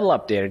another devil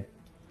up there.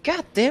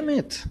 God damn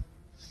it.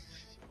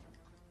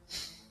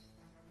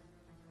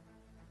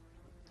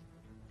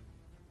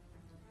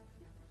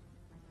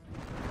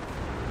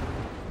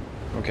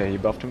 Okay, he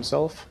buffed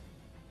himself.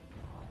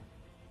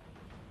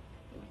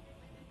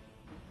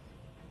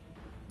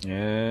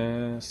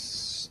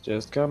 Yes,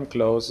 just come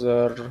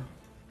closer.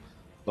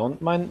 Don't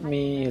mind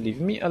me,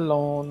 leave me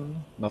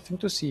alone. Nothing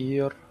to see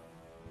here.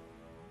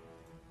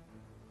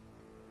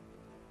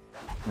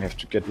 We have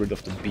to get rid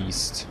of the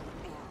beast.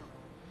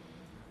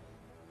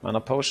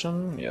 Mana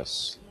potion?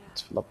 Yes.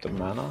 Let's fill up the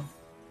mana.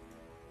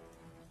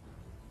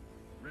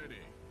 Ready.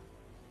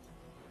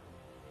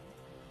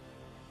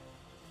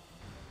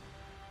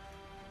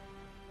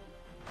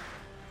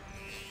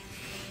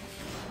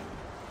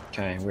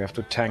 Okay, we have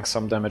to tank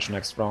some damage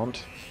next round.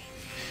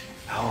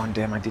 Oh, and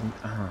damn, I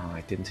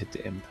didn't hit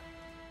the imp.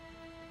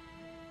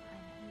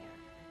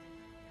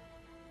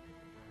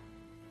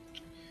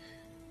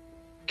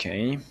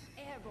 Okay.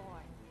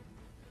 airborne.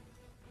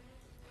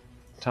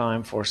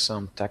 Time for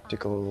some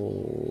tactical...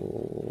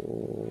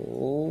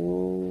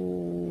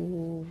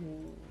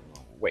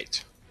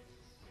 Wait.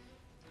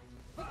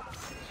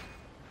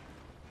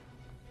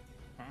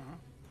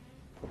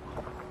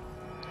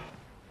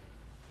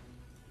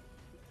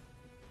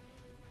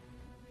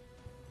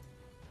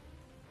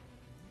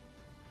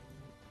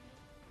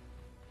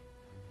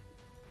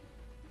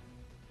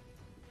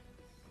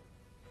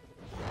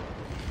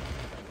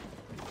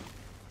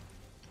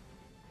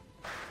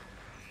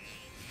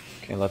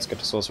 Okay, let's get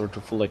the sorcerer to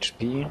full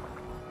HP.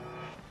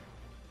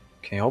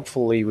 Okay,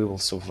 hopefully we will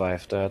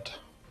survive that.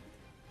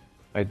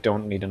 I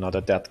don't need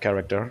another death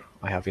character.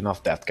 I have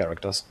enough death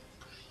characters.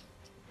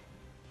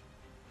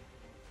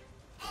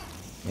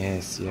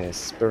 Yes,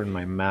 yes, burn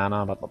my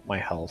mana, but not my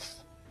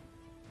health.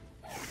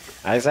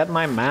 I said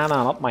my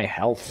mana, not my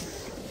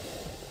health.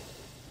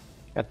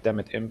 God damn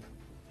it, imp.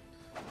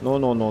 No,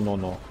 no, no, no,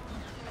 no.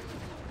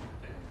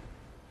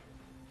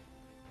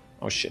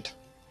 Oh shit.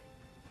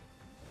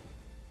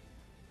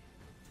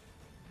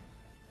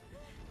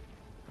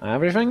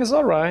 Everything is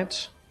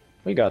alright.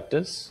 We got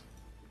this.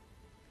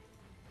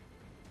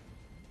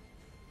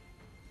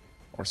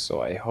 Or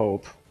so I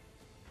hope.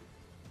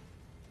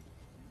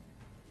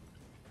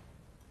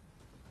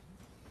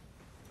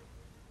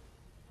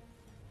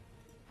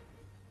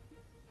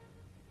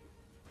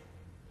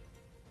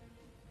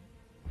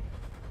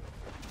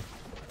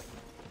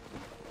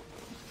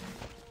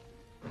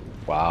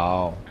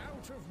 Wow.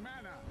 Out of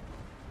mana.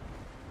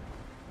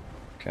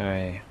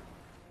 Okay.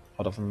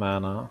 Out of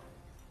mana.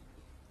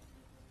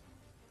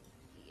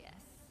 Yes.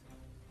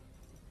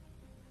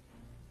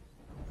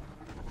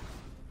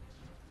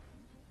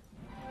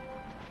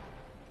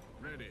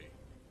 Ready.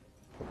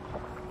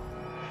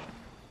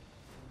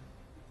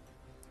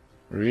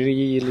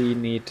 Really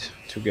need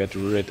to get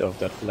rid of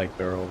that black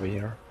bear over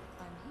here.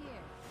 I'm here.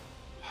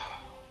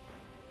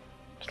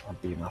 That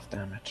won't be enough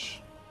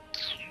damage.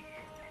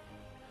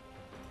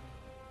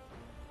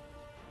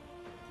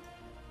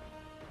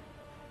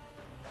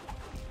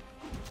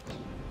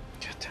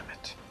 God damn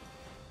it.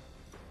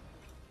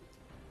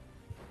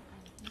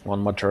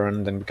 One more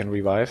turn, then we can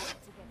revive. To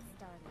get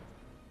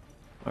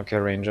started. Okay,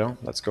 Ranger,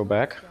 let's go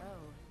back. Go.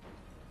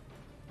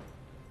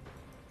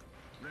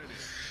 Ready.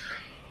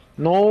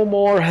 No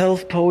more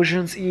health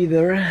potions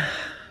either.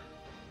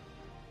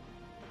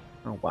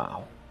 Oh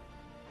wow.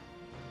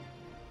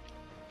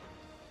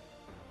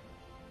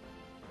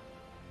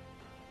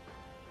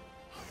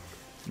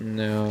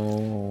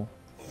 No.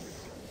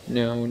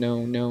 No,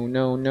 no, no,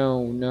 no,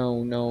 no,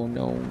 no, no,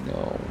 no,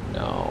 no,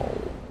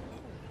 no.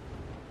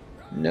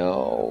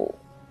 No.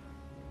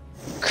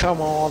 Come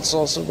on,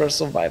 Sorcerer,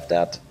 survive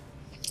that.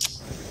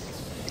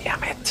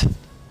 Damn it.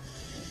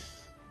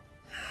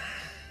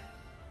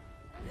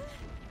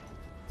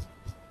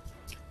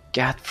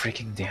 God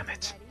freaking damn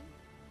it.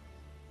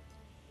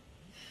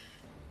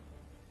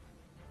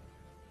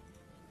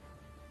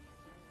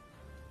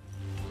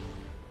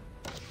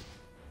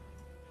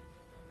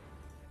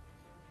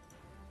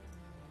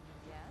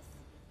 Yes.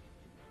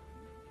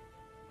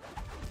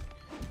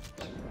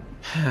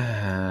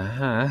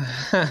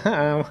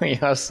 We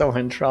are so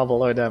in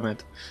trouble, oh damn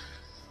it.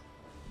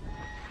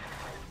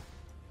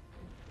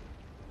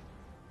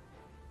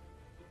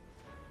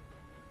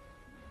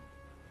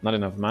 Not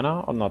enough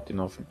mana or not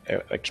enough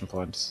action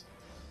points?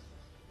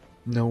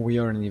 No, we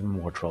are in even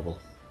more trouble.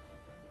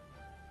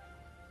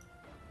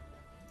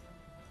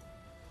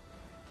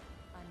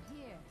 I'm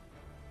here.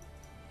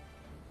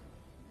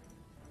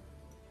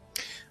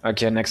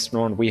 Okay, next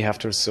round we have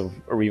to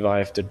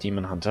revive the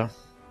demon hunter.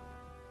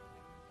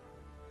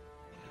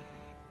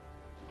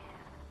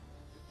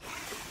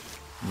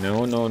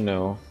 No, no,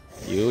 no.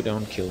 You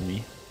don't kill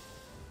me.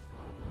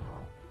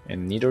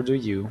 And neither do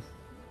you.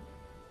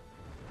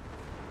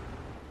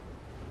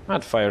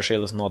 That fire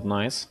shield is not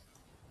nice.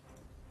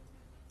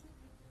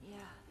 Yeah.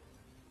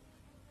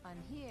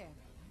 I'm here.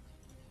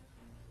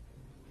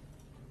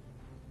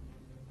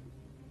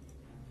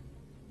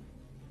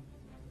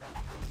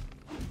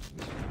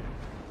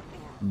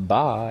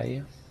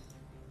 Bye.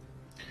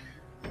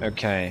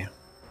 Okay,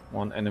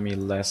 one enemy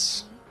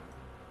less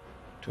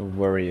to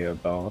worry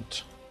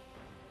about.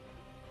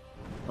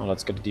 Now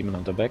let's get the demon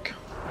hunter back.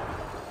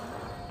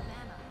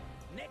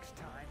 Next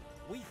time,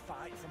 we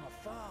fight from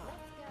afar.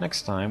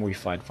 Next time we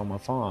fight from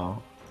afar.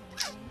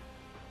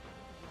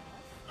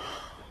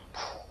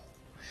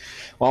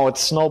 Wow,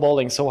 it's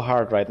snowballing so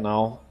hard right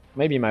now.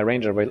 Maybe my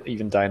ranger will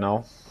even die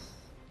now.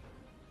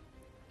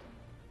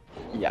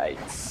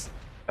 Yikes.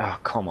 Oh,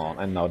 come on.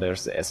 And now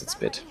there's the acid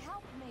spit.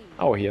 Help me.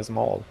 Oh, here's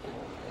Maul.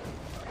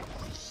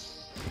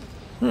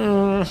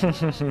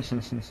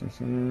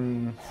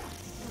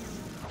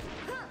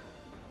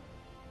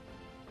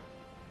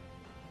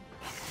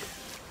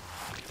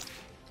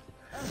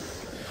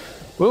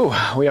 Woo,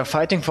 we are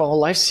fighting for our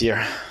lives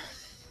here.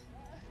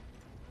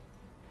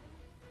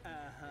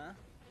 Uh-huh.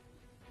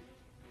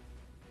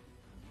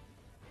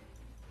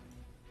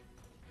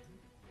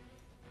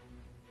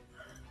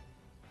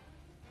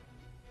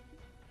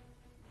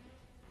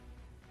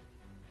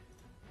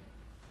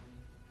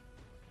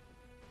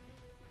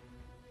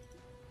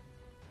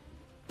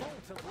 Bolt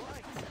of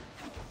light.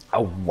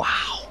 Oh,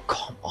 wow.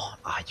 Come on.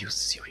 Are you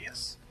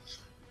serious?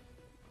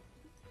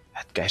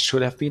 That guy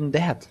should have been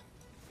dead.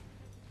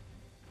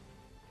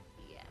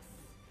 Yes.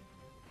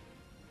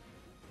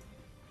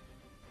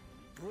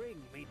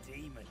 Bring me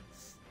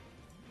demons.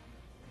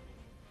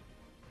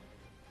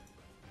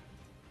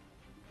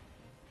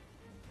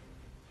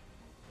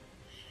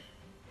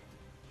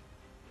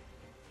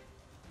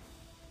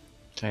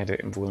 Okay,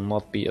 it will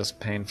not be as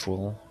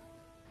painful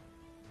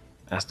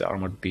as the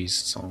armored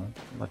beast, so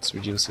let's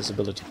reduce his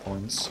ability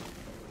points.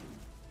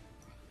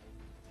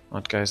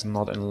 That guy is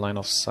not in line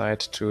of sight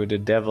to the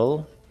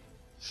devil.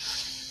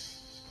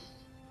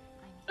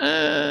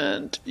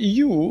 And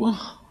you,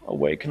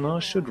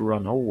 Awakener, should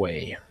run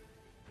away.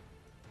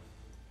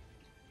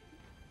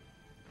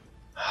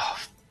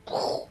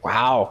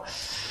 Wow.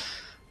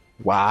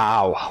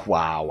 Wow,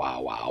 wow,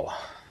 wow, wow.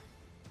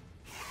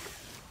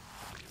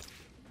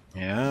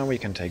 Yeah, we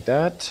can take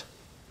that.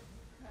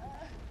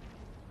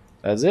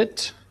 That's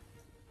it.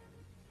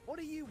 What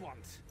do you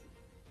want?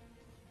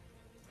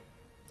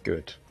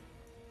 Good.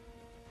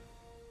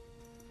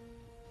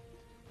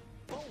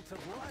 Bolt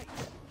of light.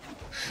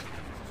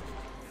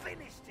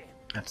 Finished him.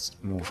 Let's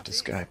move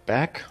this guy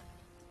back.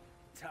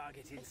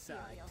 Target inside.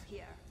 Material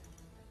here.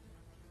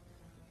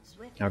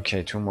 Swift.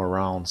 Okay, 2 more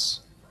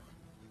rounds.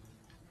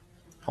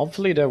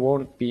 Hopefully there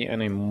won't be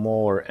any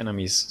more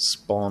enemies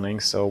spawning,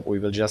 so we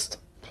will just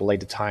play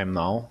the time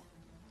now.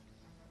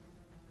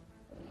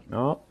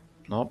 Nope,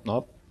 nope,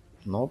 nope,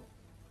 nope.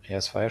 He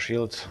has fire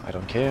shield, I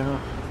don't care.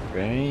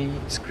 Great,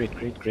 great,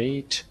 great,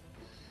 great.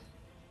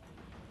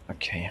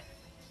 Okay,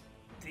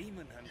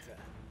 Demon hunter.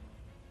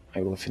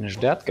 I will finish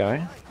that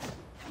guy.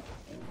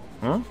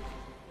 Huh?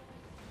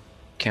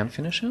 Can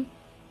finish him?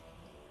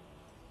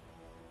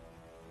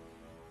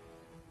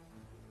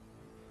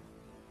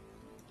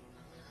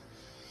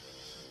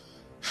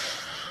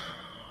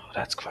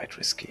 That's quite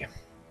risky.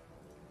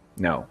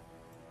 No.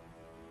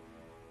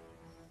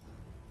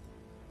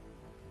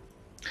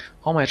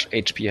 How much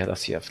HP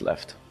does he have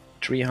left?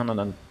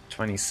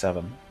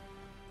 327.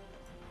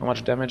 How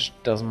much damage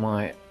does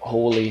my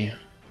holy...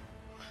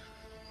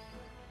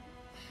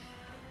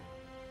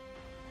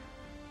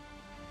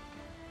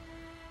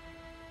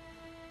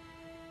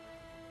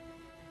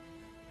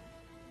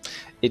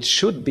 It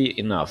should be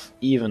enough,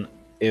 even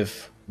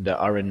if the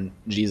RN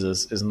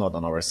Jesus is not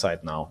on our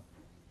side now.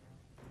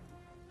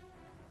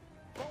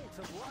 Bolt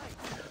of light.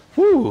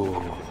 Woo!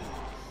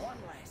 One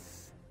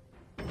less.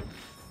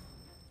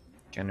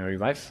 Can you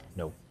revive?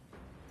 No.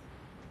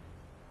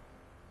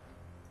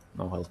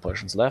 No health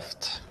potions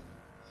left.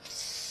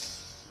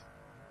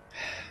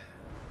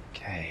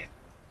 Okay,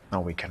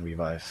 now we can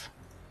revive.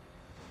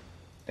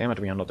 Damn it,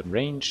 we are not in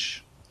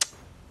range.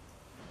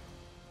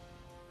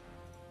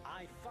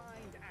 I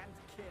find and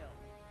kill.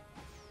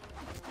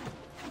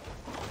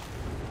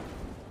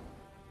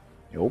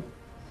 Yup.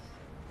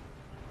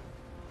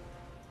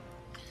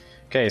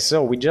 Okay,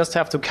 so we just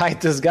have to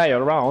kite this guy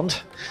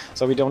around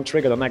so we don't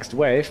trigger the next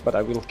wave, but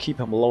I will keep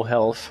him low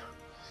health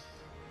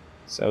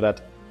so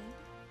that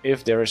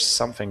if there is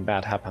something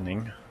bad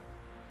happening,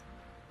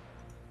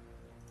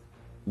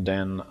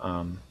 then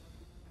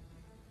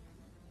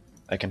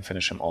I can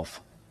finish him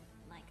off.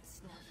 Like a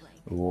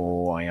snowflake.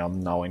 Oh, I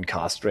am now in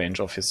cast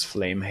range of his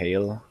flame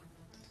hail.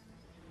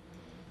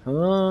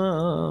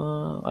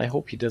 I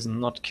hope he does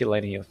not kill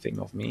anything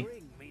of me.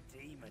 Bring me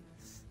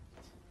demons.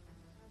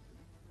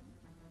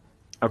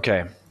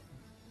 Okay.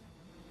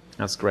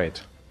 That's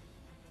great.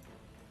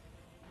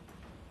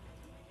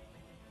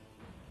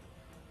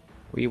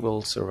 We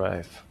will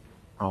survive.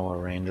 Our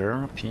ranger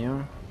up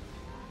here.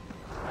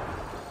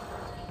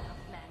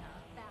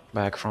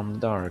 Back from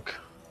dark.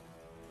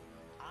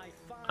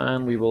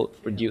 And we will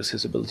reduce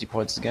his ability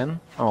points again.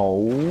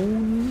 Oh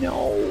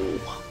no!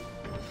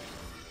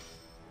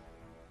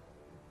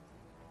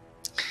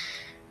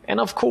 And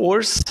of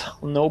course,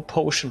 no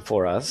potion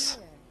for us.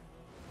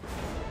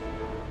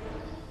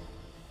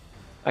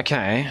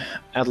 Okay,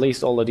 at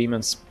least all the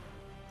demons...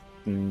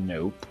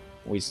 Nope,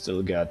 we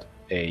still got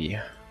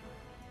a...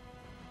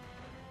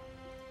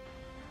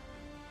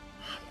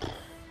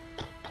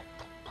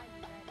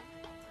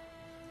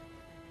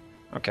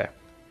 Okay.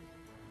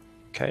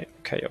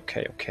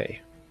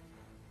 Okay.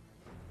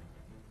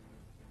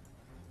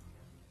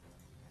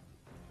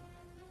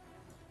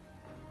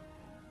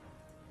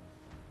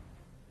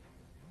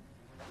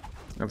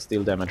 Let's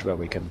deal damage where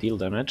we can deal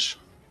damage.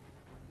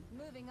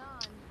 Moving on.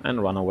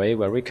 And run away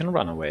where we can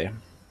run away.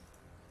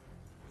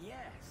 Yes.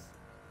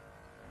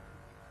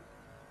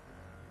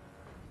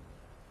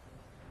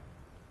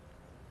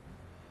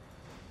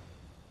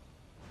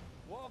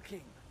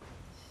 Walking.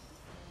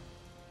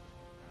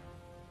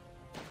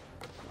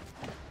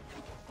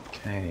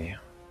 Okay.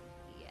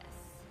 Yes.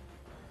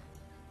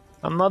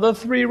 Another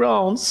 3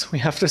 rounds! We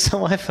have to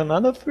survive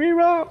another 3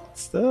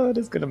 rounds! Oh, it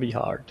is gonna be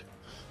hard.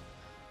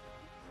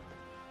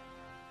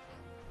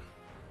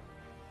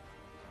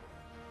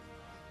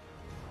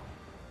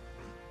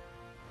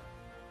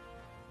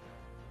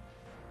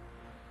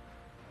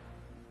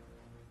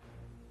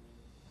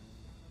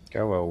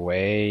 Go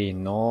away.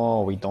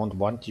 No, we don't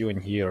want you in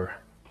here.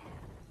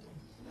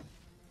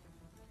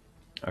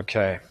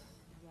 Okay.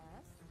 Yes.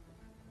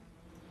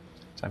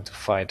 Time to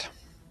fight.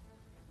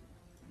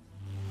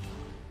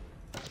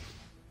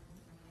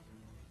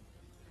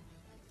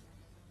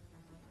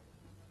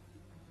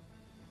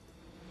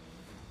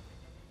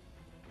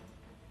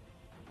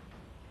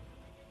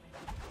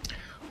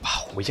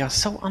 Wow, we are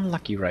so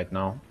unlucky right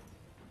now.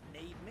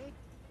 Need me?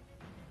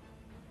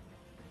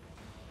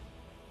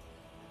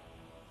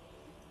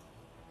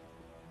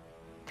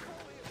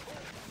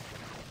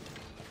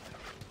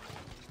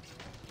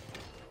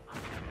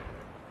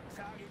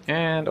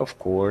 And of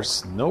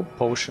course, no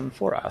potion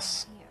for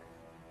us. Here.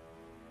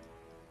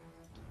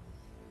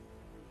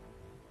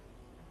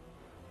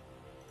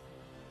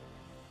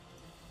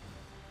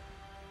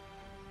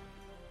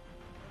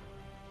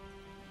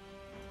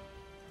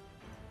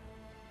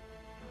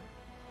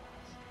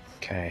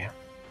 Okay.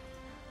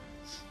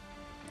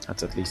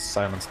 Let's at least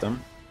silence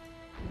them.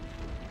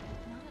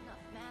 Not enough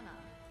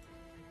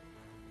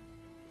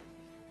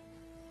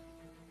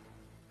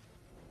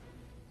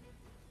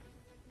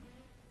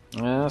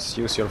mana. Yes,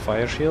 use your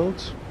fire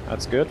shield.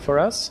 That's good for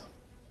us.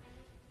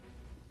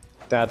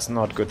 That's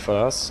not good for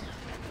us.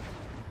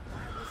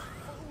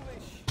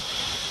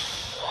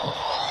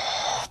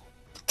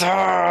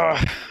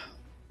 Ah!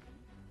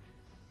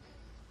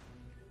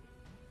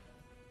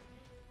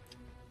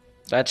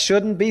 That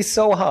shouldn't be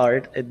so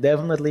hard. It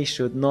definitely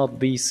should not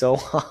be so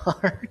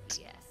hard.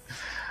 Yes.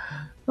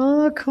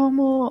 Oh, come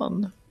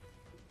on.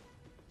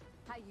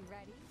 Are you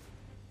ready?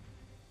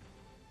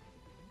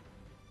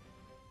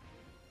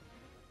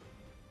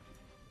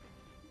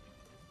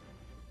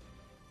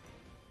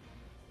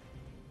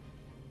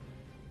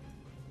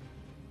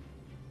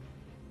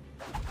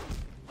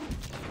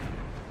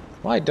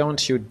 Why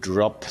don't you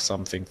drop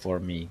something for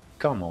me?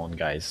 Come on,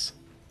 guys.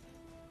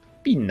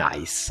 Be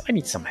nice. I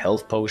need some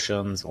health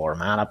potions or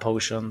mana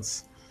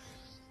potions.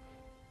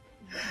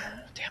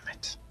 Damn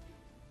it.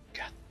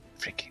 God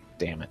freaking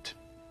damn it.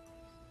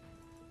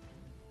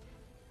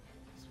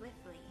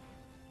 Swiftly.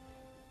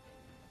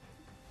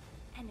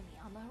 Enemy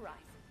on the horizon.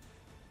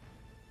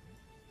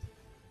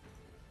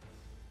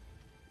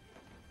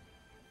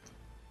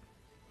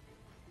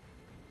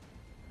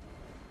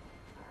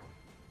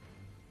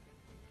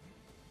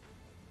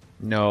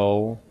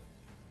 No.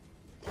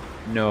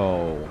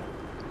 No.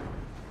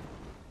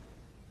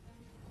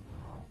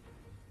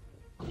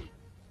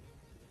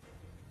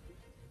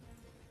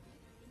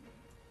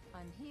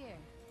 I'm here.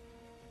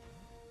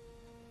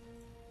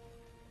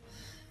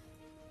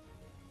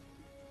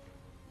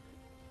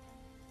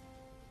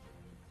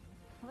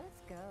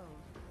 Let's go.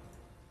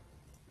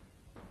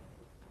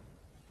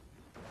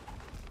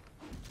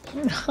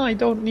 I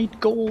don't need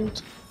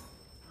gold.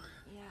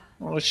 Yeah.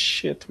 Oh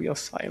shit, we are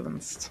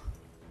silenced.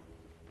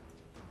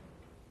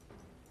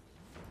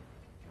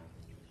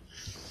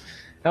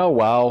 Oh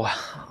wow,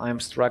 I'm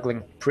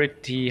struggling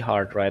pretty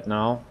hard right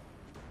now.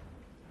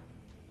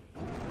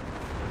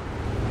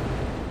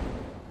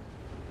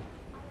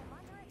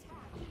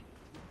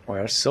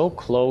 We're so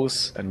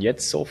close and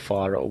yet so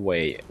far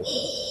away.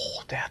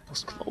 Oh, that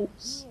was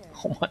close.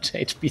 How much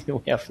HP do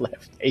we have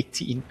left?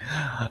 18.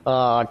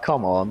 Ah,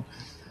 come on.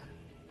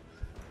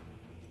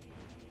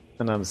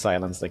 And I'm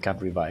silenced, I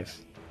can't revive.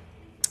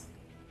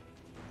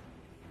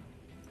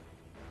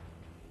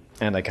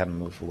 And I can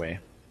move away.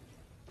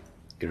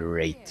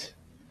 Great.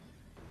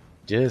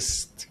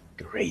 Just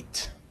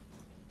great.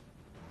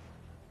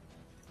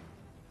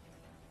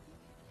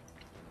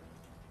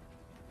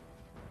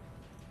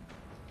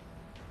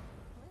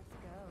 Let's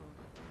go.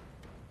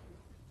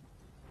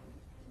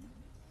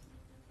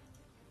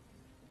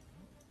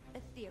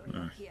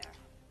 Ethereal here.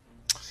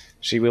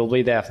 She will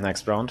be dead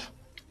next round.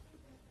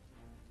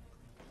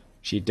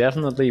 She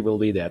definitely will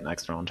be dead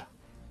next round.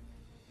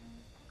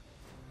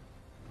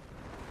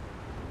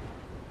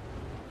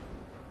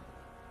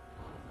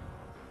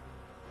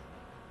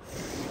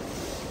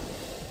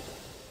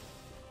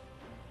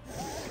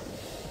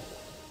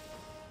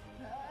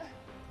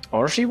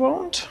 Or she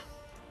won't.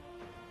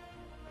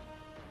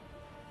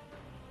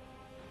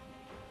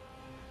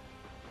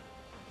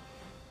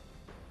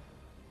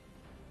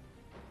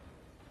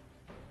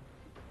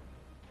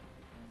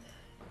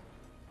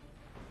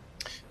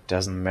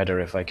 Doesn't matter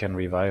if I can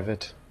revive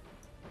it.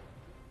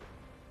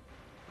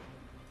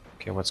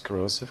 Okay, what's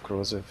corrosive?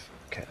 Corrosive.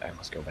 Okay, I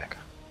must go back.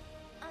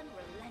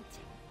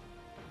 Unrelenting.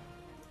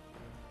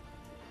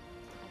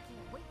 I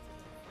can't wait to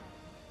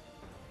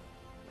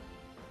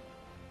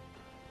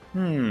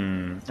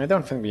get I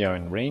don't think we are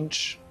in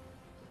range,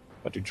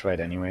 but we tried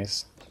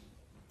anyways.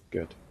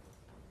 Good.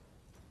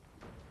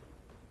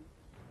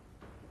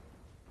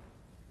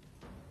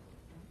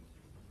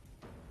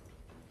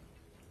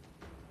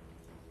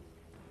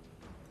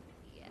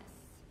 yes.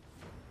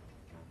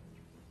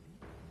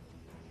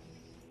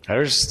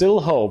 There's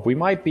still hope. We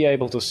might be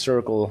able to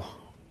circle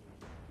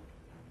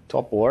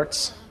top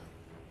wards.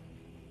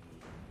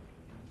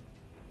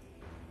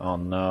 Oh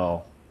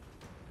no.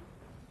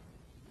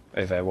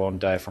 If I won't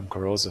die from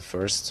corrosive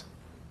first.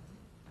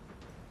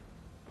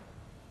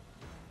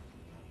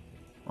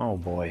 Oh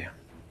boy.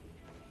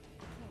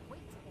 Can't wait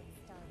to get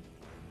started.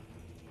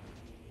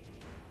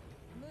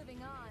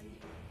 Moving on.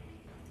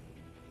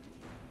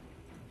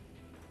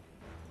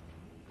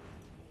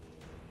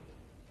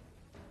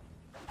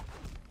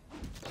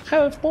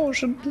 Health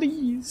potion,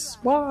 please.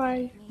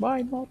 Why?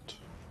 Why not?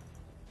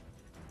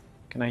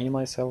 Can I heal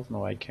myself?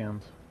 No, I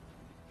can't.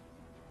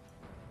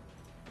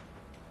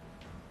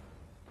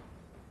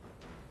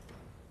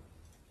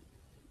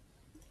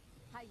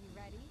 Are you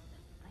ready?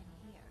 I'm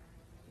here.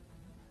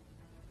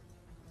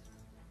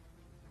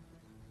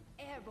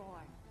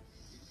 Airborne.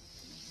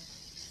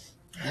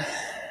 I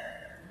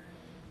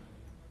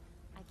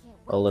can't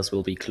wait. Well, this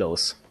will be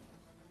close.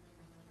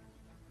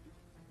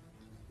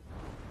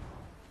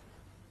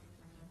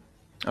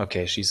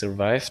 Okay, she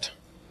survived.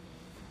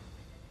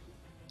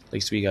 At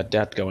least we got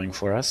that going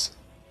for us.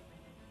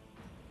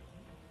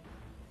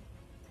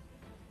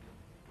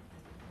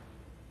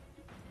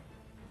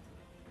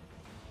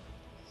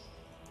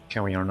 Okay,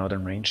 we are not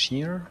in range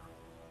here.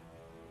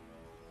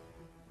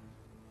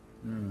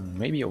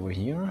 Maybe over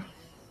here?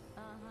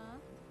 Uh-huh.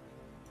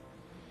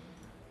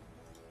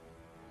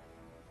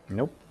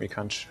 Nope, we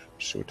can't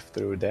shoot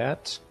through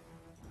that.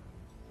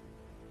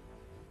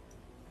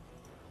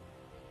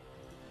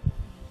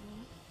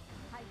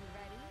 Are you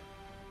ready?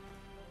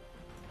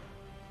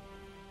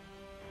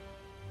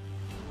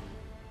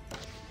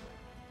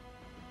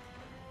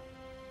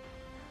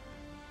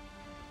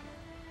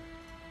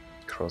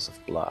 Corrosive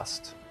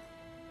blast.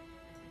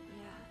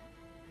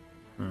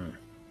 Yeah.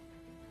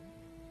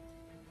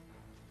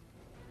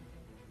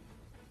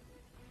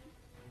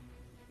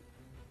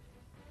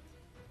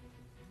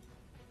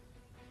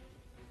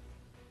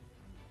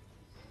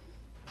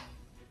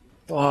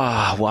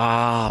 Oh,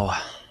 wow.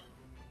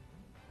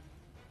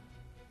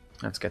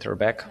 Let's get her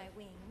back My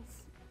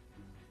wings.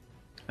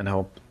 and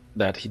hope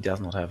that he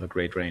does not have a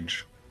great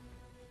range.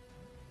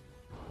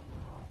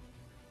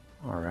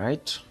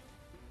 Alright.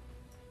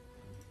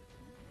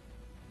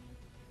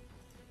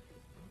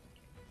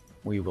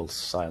 We will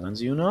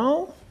silence you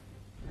now.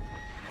 I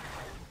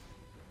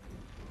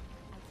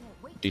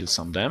can't wait. Deal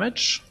some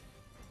damage.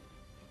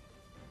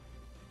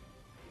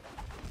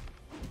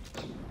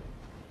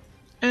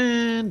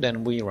 And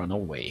then we run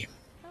away.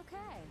 Okay.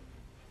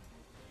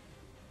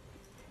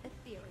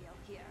 Ethereal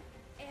here.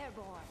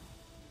 Airborne.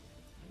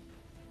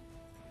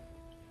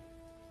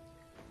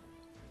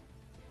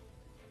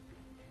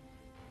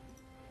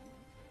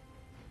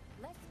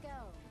 Let's go.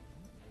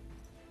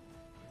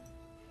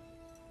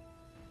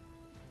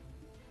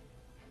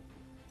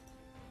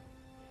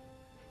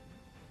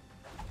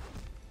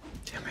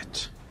 Damn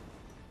it.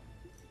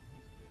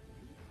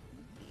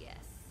 Yes.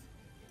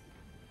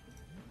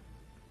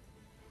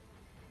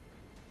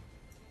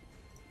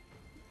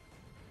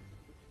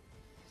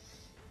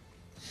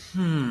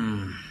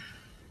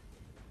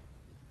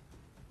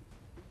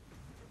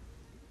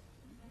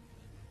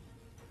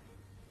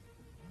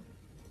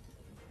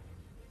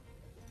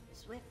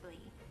 Swiftly.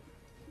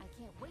 I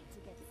can't wait to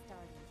get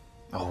started.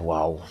 Oh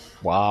wow.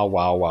 Wow,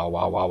 wow, wow,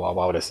 wow, wow, wow,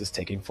 wow. This is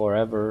taking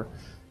forever.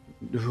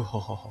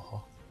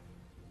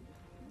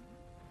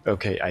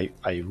 Okay,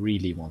 I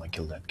really want to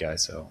kill that guy,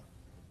 so...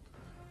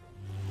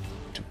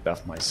 to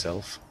buff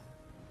myself.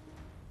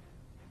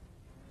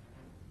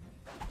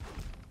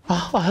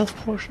 Ah, a health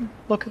potion.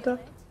 Look at that.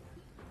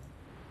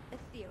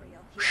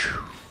 Ethereal here.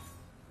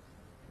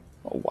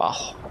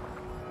 Wow.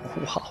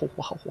 Wow,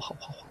 wow, wow,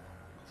 wow.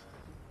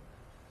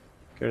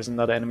 There's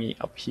another enemy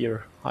up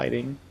here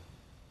hiding.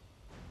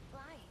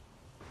 Fly.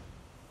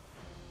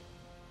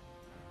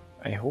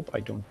 I hope I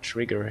don't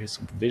trigger his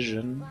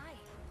vision. Fly.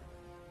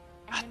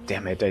 Ah,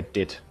 damn it, I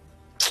did.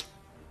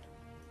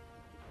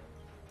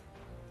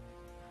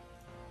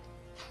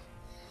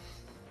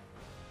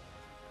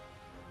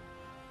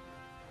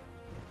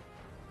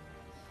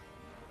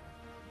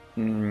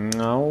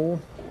 No.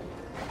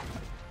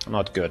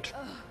 Not good.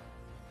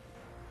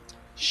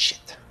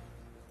 Shit.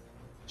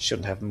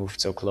 Shouldn't have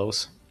moved so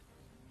close.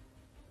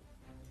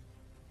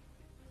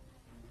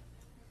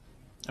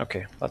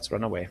 Okay, let's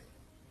run away.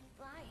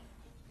 Fly.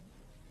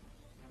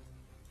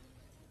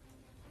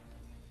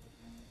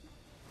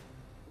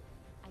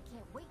 I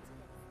can't wait to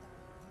get started.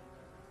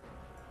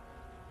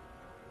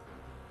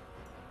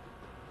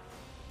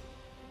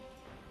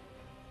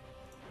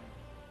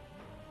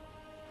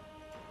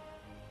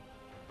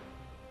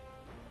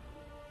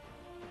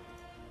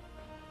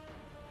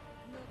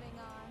 Moving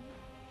on.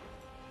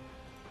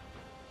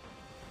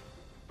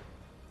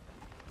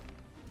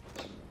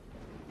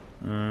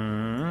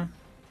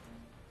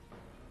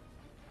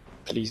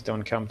 Please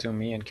don't come to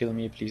me and kill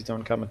me. Please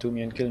don't come to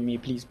me and kill me.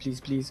 Please, please,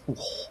 please. Ooh.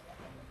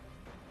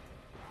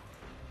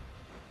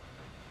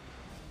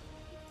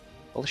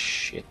 Oh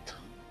shit.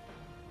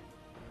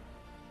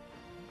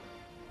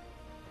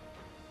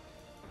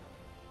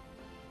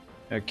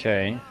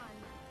 Okay.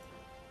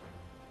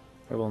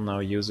 I will now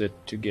use it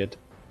to get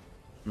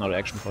another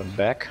action point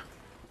back.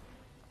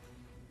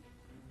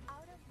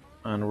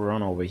 And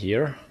run over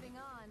here. Moving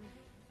on.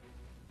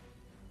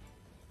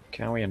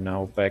 Okay, we are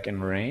now back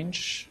in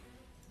range.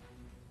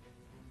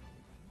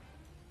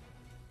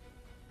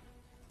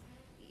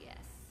 Yes.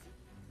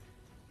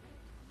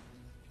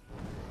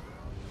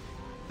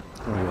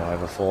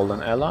 Revive a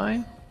fallen ally.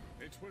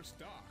 It was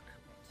dark,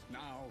 but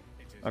now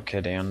it is.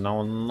 Okay, they are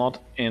now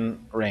not in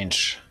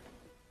range.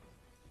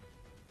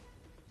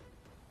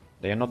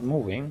 They are not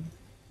moving.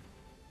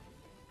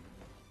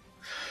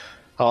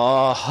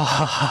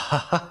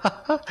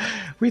 Oh,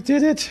 we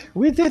did it!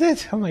 We did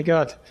it! Oh my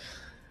god.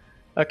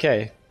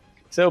 Okay,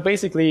 so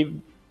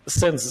basically,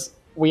 since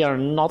we are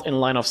not in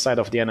line of sight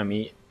of the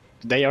enemy,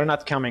 they are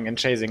not coming and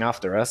chasing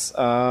after us,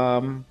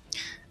 and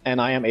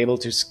I am able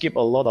to skip a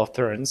lot of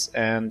turns,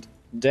 and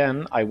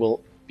then I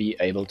will be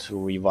able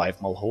to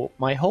revive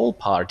my whole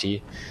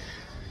party.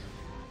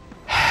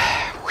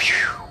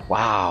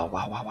 Wow,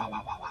 wow, wow, wow,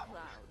 wow, wow, wow.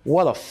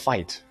 What a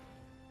fight.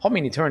 How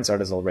many turns are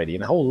this already?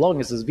 And how long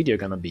is this video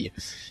gonna be?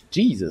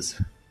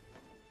 Jesus.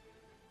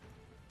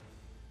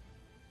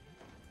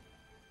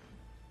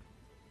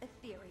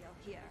 Ethereal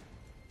here.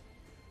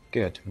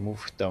 Good,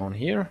 move down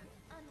here.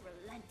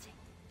 Unrelenting.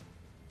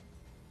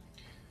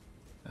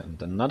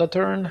 And another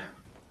turn.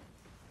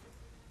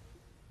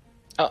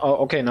 Oh,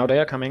 okay, now they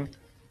are coming.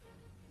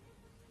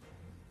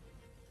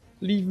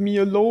 Leave me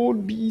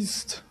alone,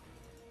 beast.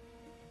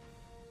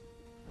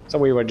 So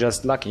we were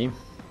just lucky.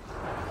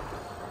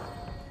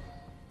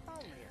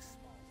 Only a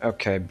small.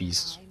 Okay,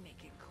 beast. I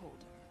make it colder.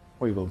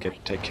 We will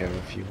take care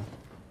of you.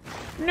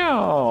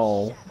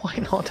 No! Why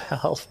not a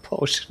health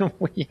potion?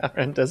 We are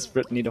in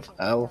desperate need of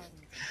health.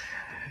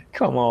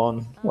 Come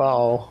on.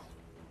 Wow.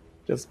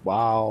 Just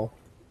wow.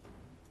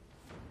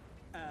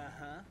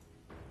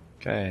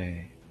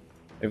 Okay.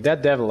 If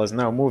that devil is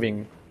now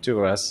moving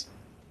to us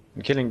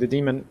and killing the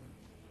demon...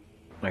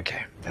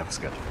 Okay, that was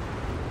good.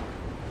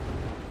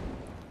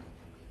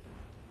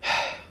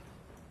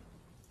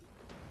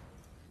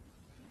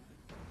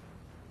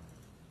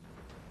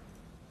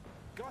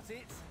 Got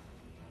it.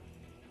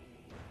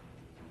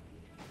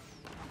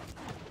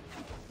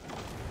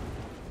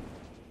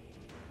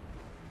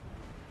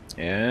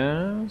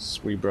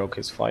 Yes, we broke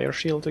his fire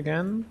shield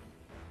again.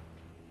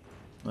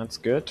 That's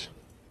good.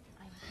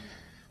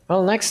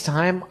 Well, next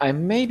time I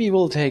maybe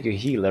will take a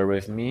healer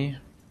with me.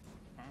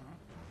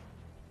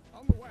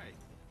 On the way.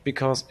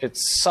 Because it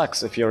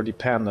sucks if you're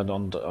dependent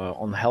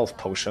on health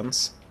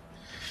potions.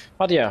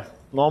 But yeah,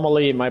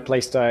 normally my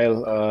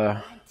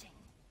playstyle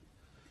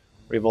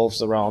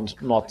revolves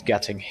around not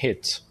getting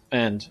hit.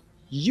 And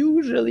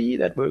usually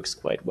that works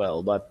quite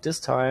well, but this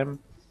time...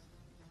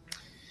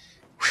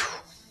 Whew,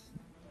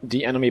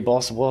 the enemy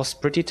boss was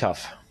pretty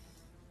tough.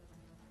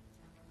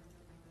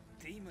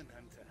 Demon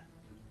hunter.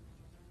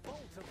 Bolt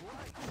of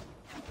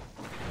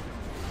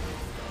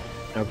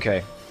light.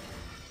 Okay,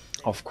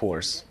 of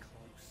course.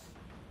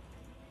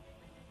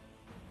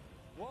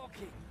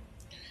 Walking.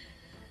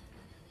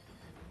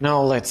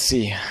 Now let's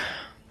see.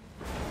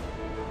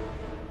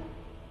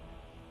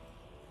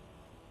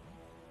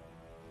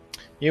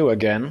 You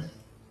again.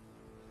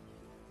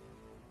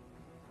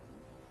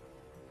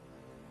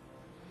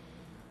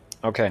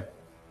 Okay.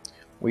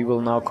 We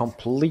will now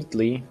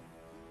completely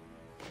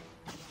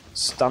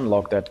stun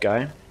lock that guy.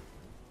 Are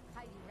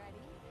you ready?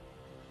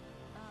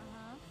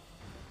 Uh-huh.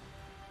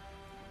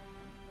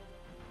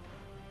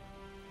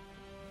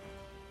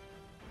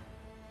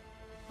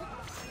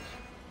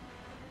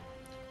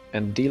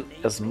 And deal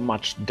as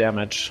much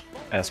damage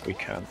as we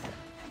can.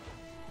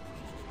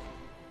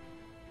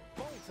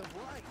 Bolt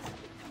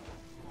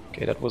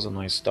Okay, that was a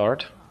nice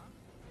start.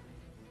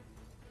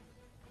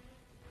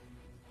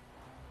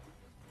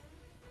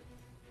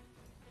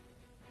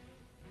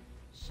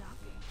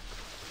 Shocking.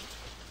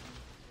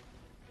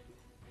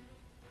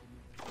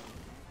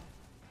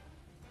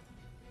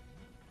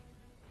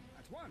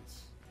 At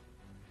once.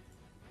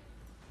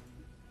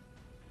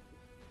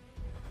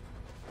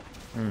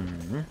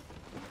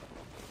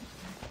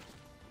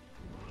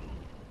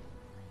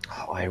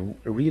 Oh, I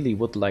really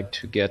would like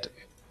to get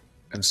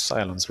in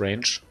silence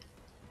range.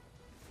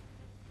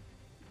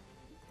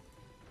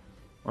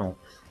 Well,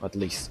 at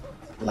least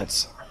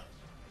let's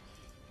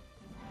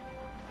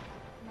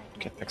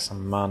get back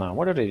some mana.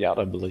 What are the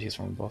other abilities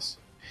from the boss?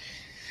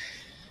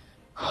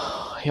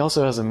 He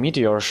also has a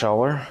meteor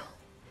shower,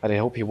 but I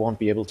hope he won't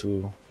be able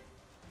to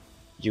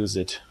use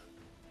it.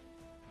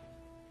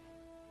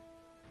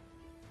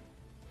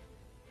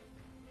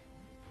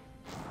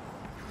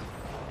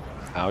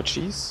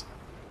 Ouchies.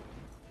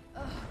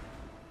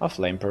 A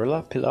flame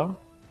pillar.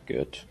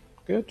 Good.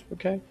 Good,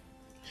 okay.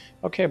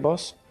 Okay,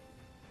 boss.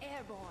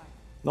 Airborne.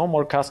 No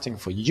more casting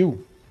for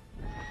you.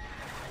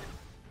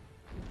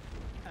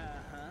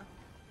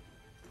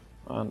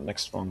 And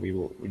next one we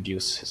will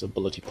reduce his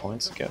ability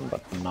points again,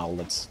 but now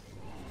let's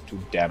do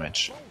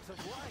damage.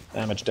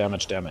 Damage,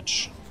 damage,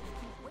 damage.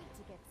 Can't wait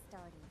to get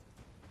started.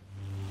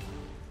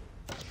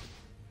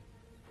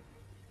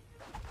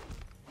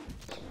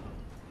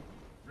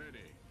 Ready.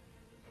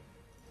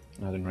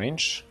 Not in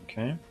range,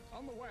 okay.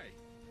 On the way.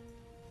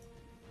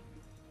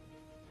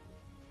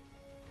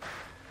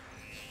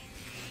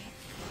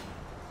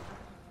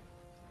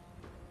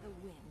 The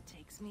wind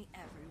takes me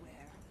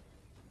everywhere.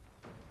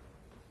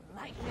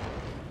 Lightning.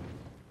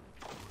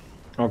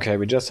 Okay,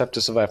 we just have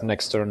to survive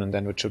next turn and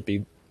then it should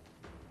be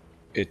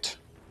it.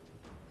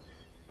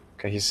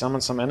 Okay, he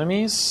summoned some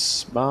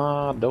enemies,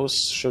 but those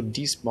should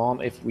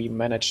despawn if we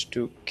manage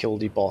to kill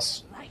the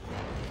boss. Lightning.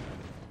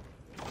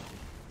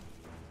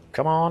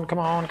 Come on, come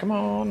on, come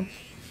on!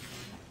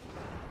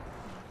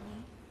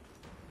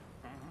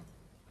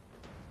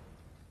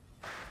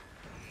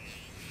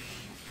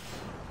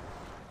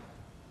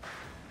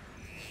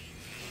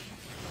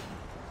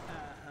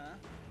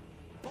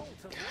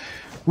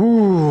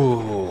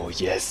 Ooh,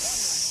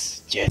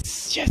 yes!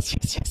 Yes, yes,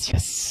 yes, yes,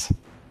 yes!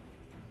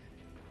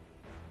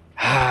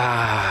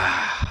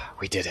 Ah,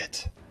 we did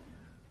it.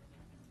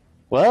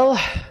 Well,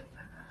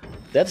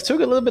 that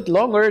took a little bit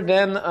longer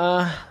than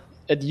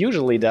it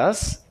usually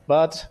does,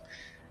 but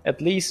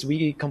at least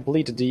we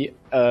completed the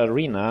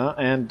arena,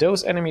 and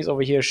those enemies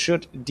over here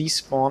should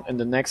despawn in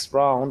the next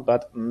round,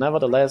 but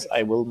nevertheless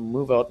I will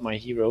move out my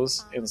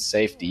heroes in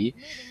safety,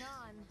 Moving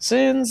on.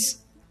 since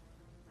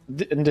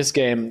in this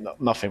game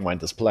nothing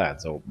went as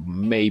planned, so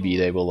maybe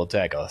they will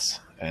attack us,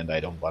 and I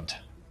don't want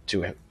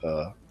to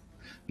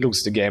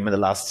lose the game in the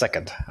last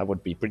second. That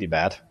would be pretty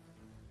bad.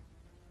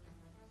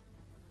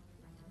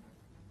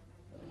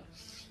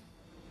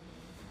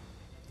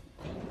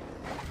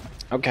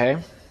 Okay.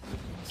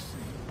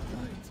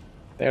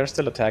 They're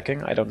still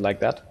attacking. I don't like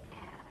that.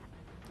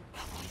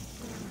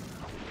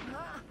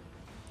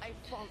 I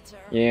falter.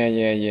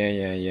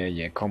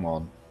 Yeah. Come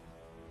on.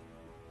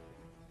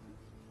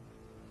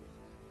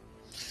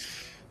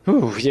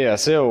 Whew, yeah,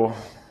 so...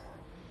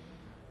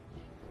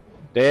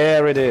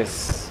 There it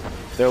is.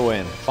 The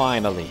win,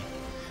 finally.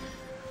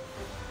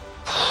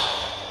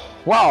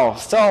 Wow,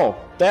 so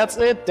that's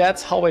it.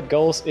 That's how it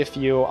goes if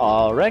you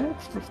are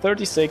ranked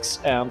 36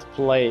 and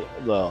play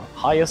the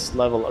highest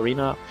level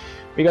arena.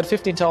 We got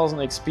 15,000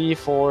 XP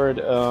for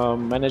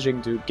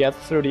managing to get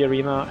through the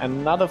arena,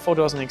 another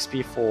 4,000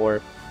 XP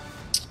for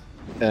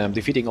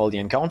defeating all the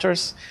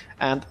encounters,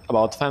 and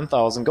about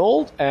 10,000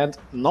 gold. And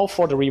now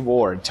for the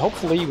reward.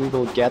 Hopefully we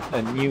will get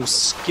a new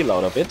skill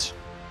out of it.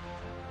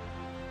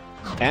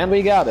 And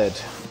we got it.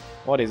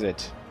 What is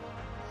it?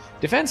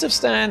 Defensive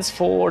stance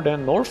for the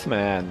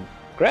Northman.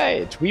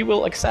 Great, we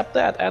will accept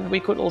that, and we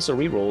could also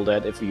reroll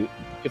that if we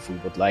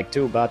would like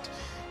to, but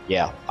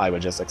yeah, I will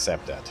just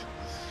accept that.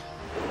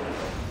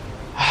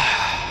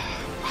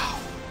 Wow.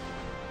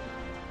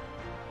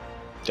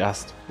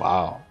 Just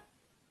wow.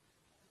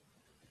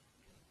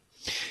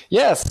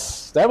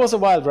 Yes, that was a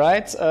wild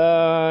ride.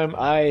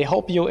 I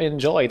hope you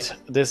enjoyed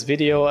this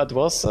video. It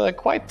was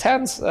quite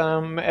tense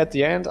at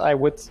the end. I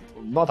would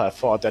not have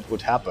thought that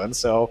would happen.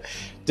 So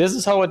this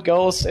is how it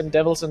goes in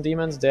Devils and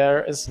Demons.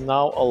 There is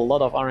now a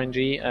lot of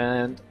RNG,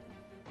 and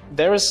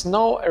there is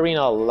no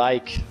arena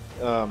like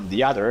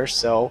the others.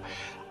 So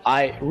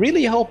I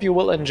really hope you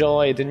will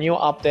enjoy the new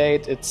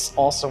update. It's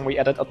awesome. We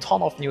added a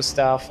ton of new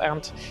stuff.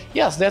 And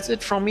yes, that's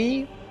it from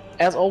me.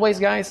 As always,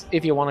 guys,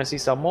 if you want to see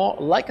some more,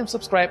 like and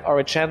subscribe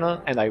our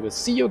channel, and I will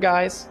see you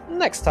guys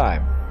next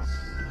time.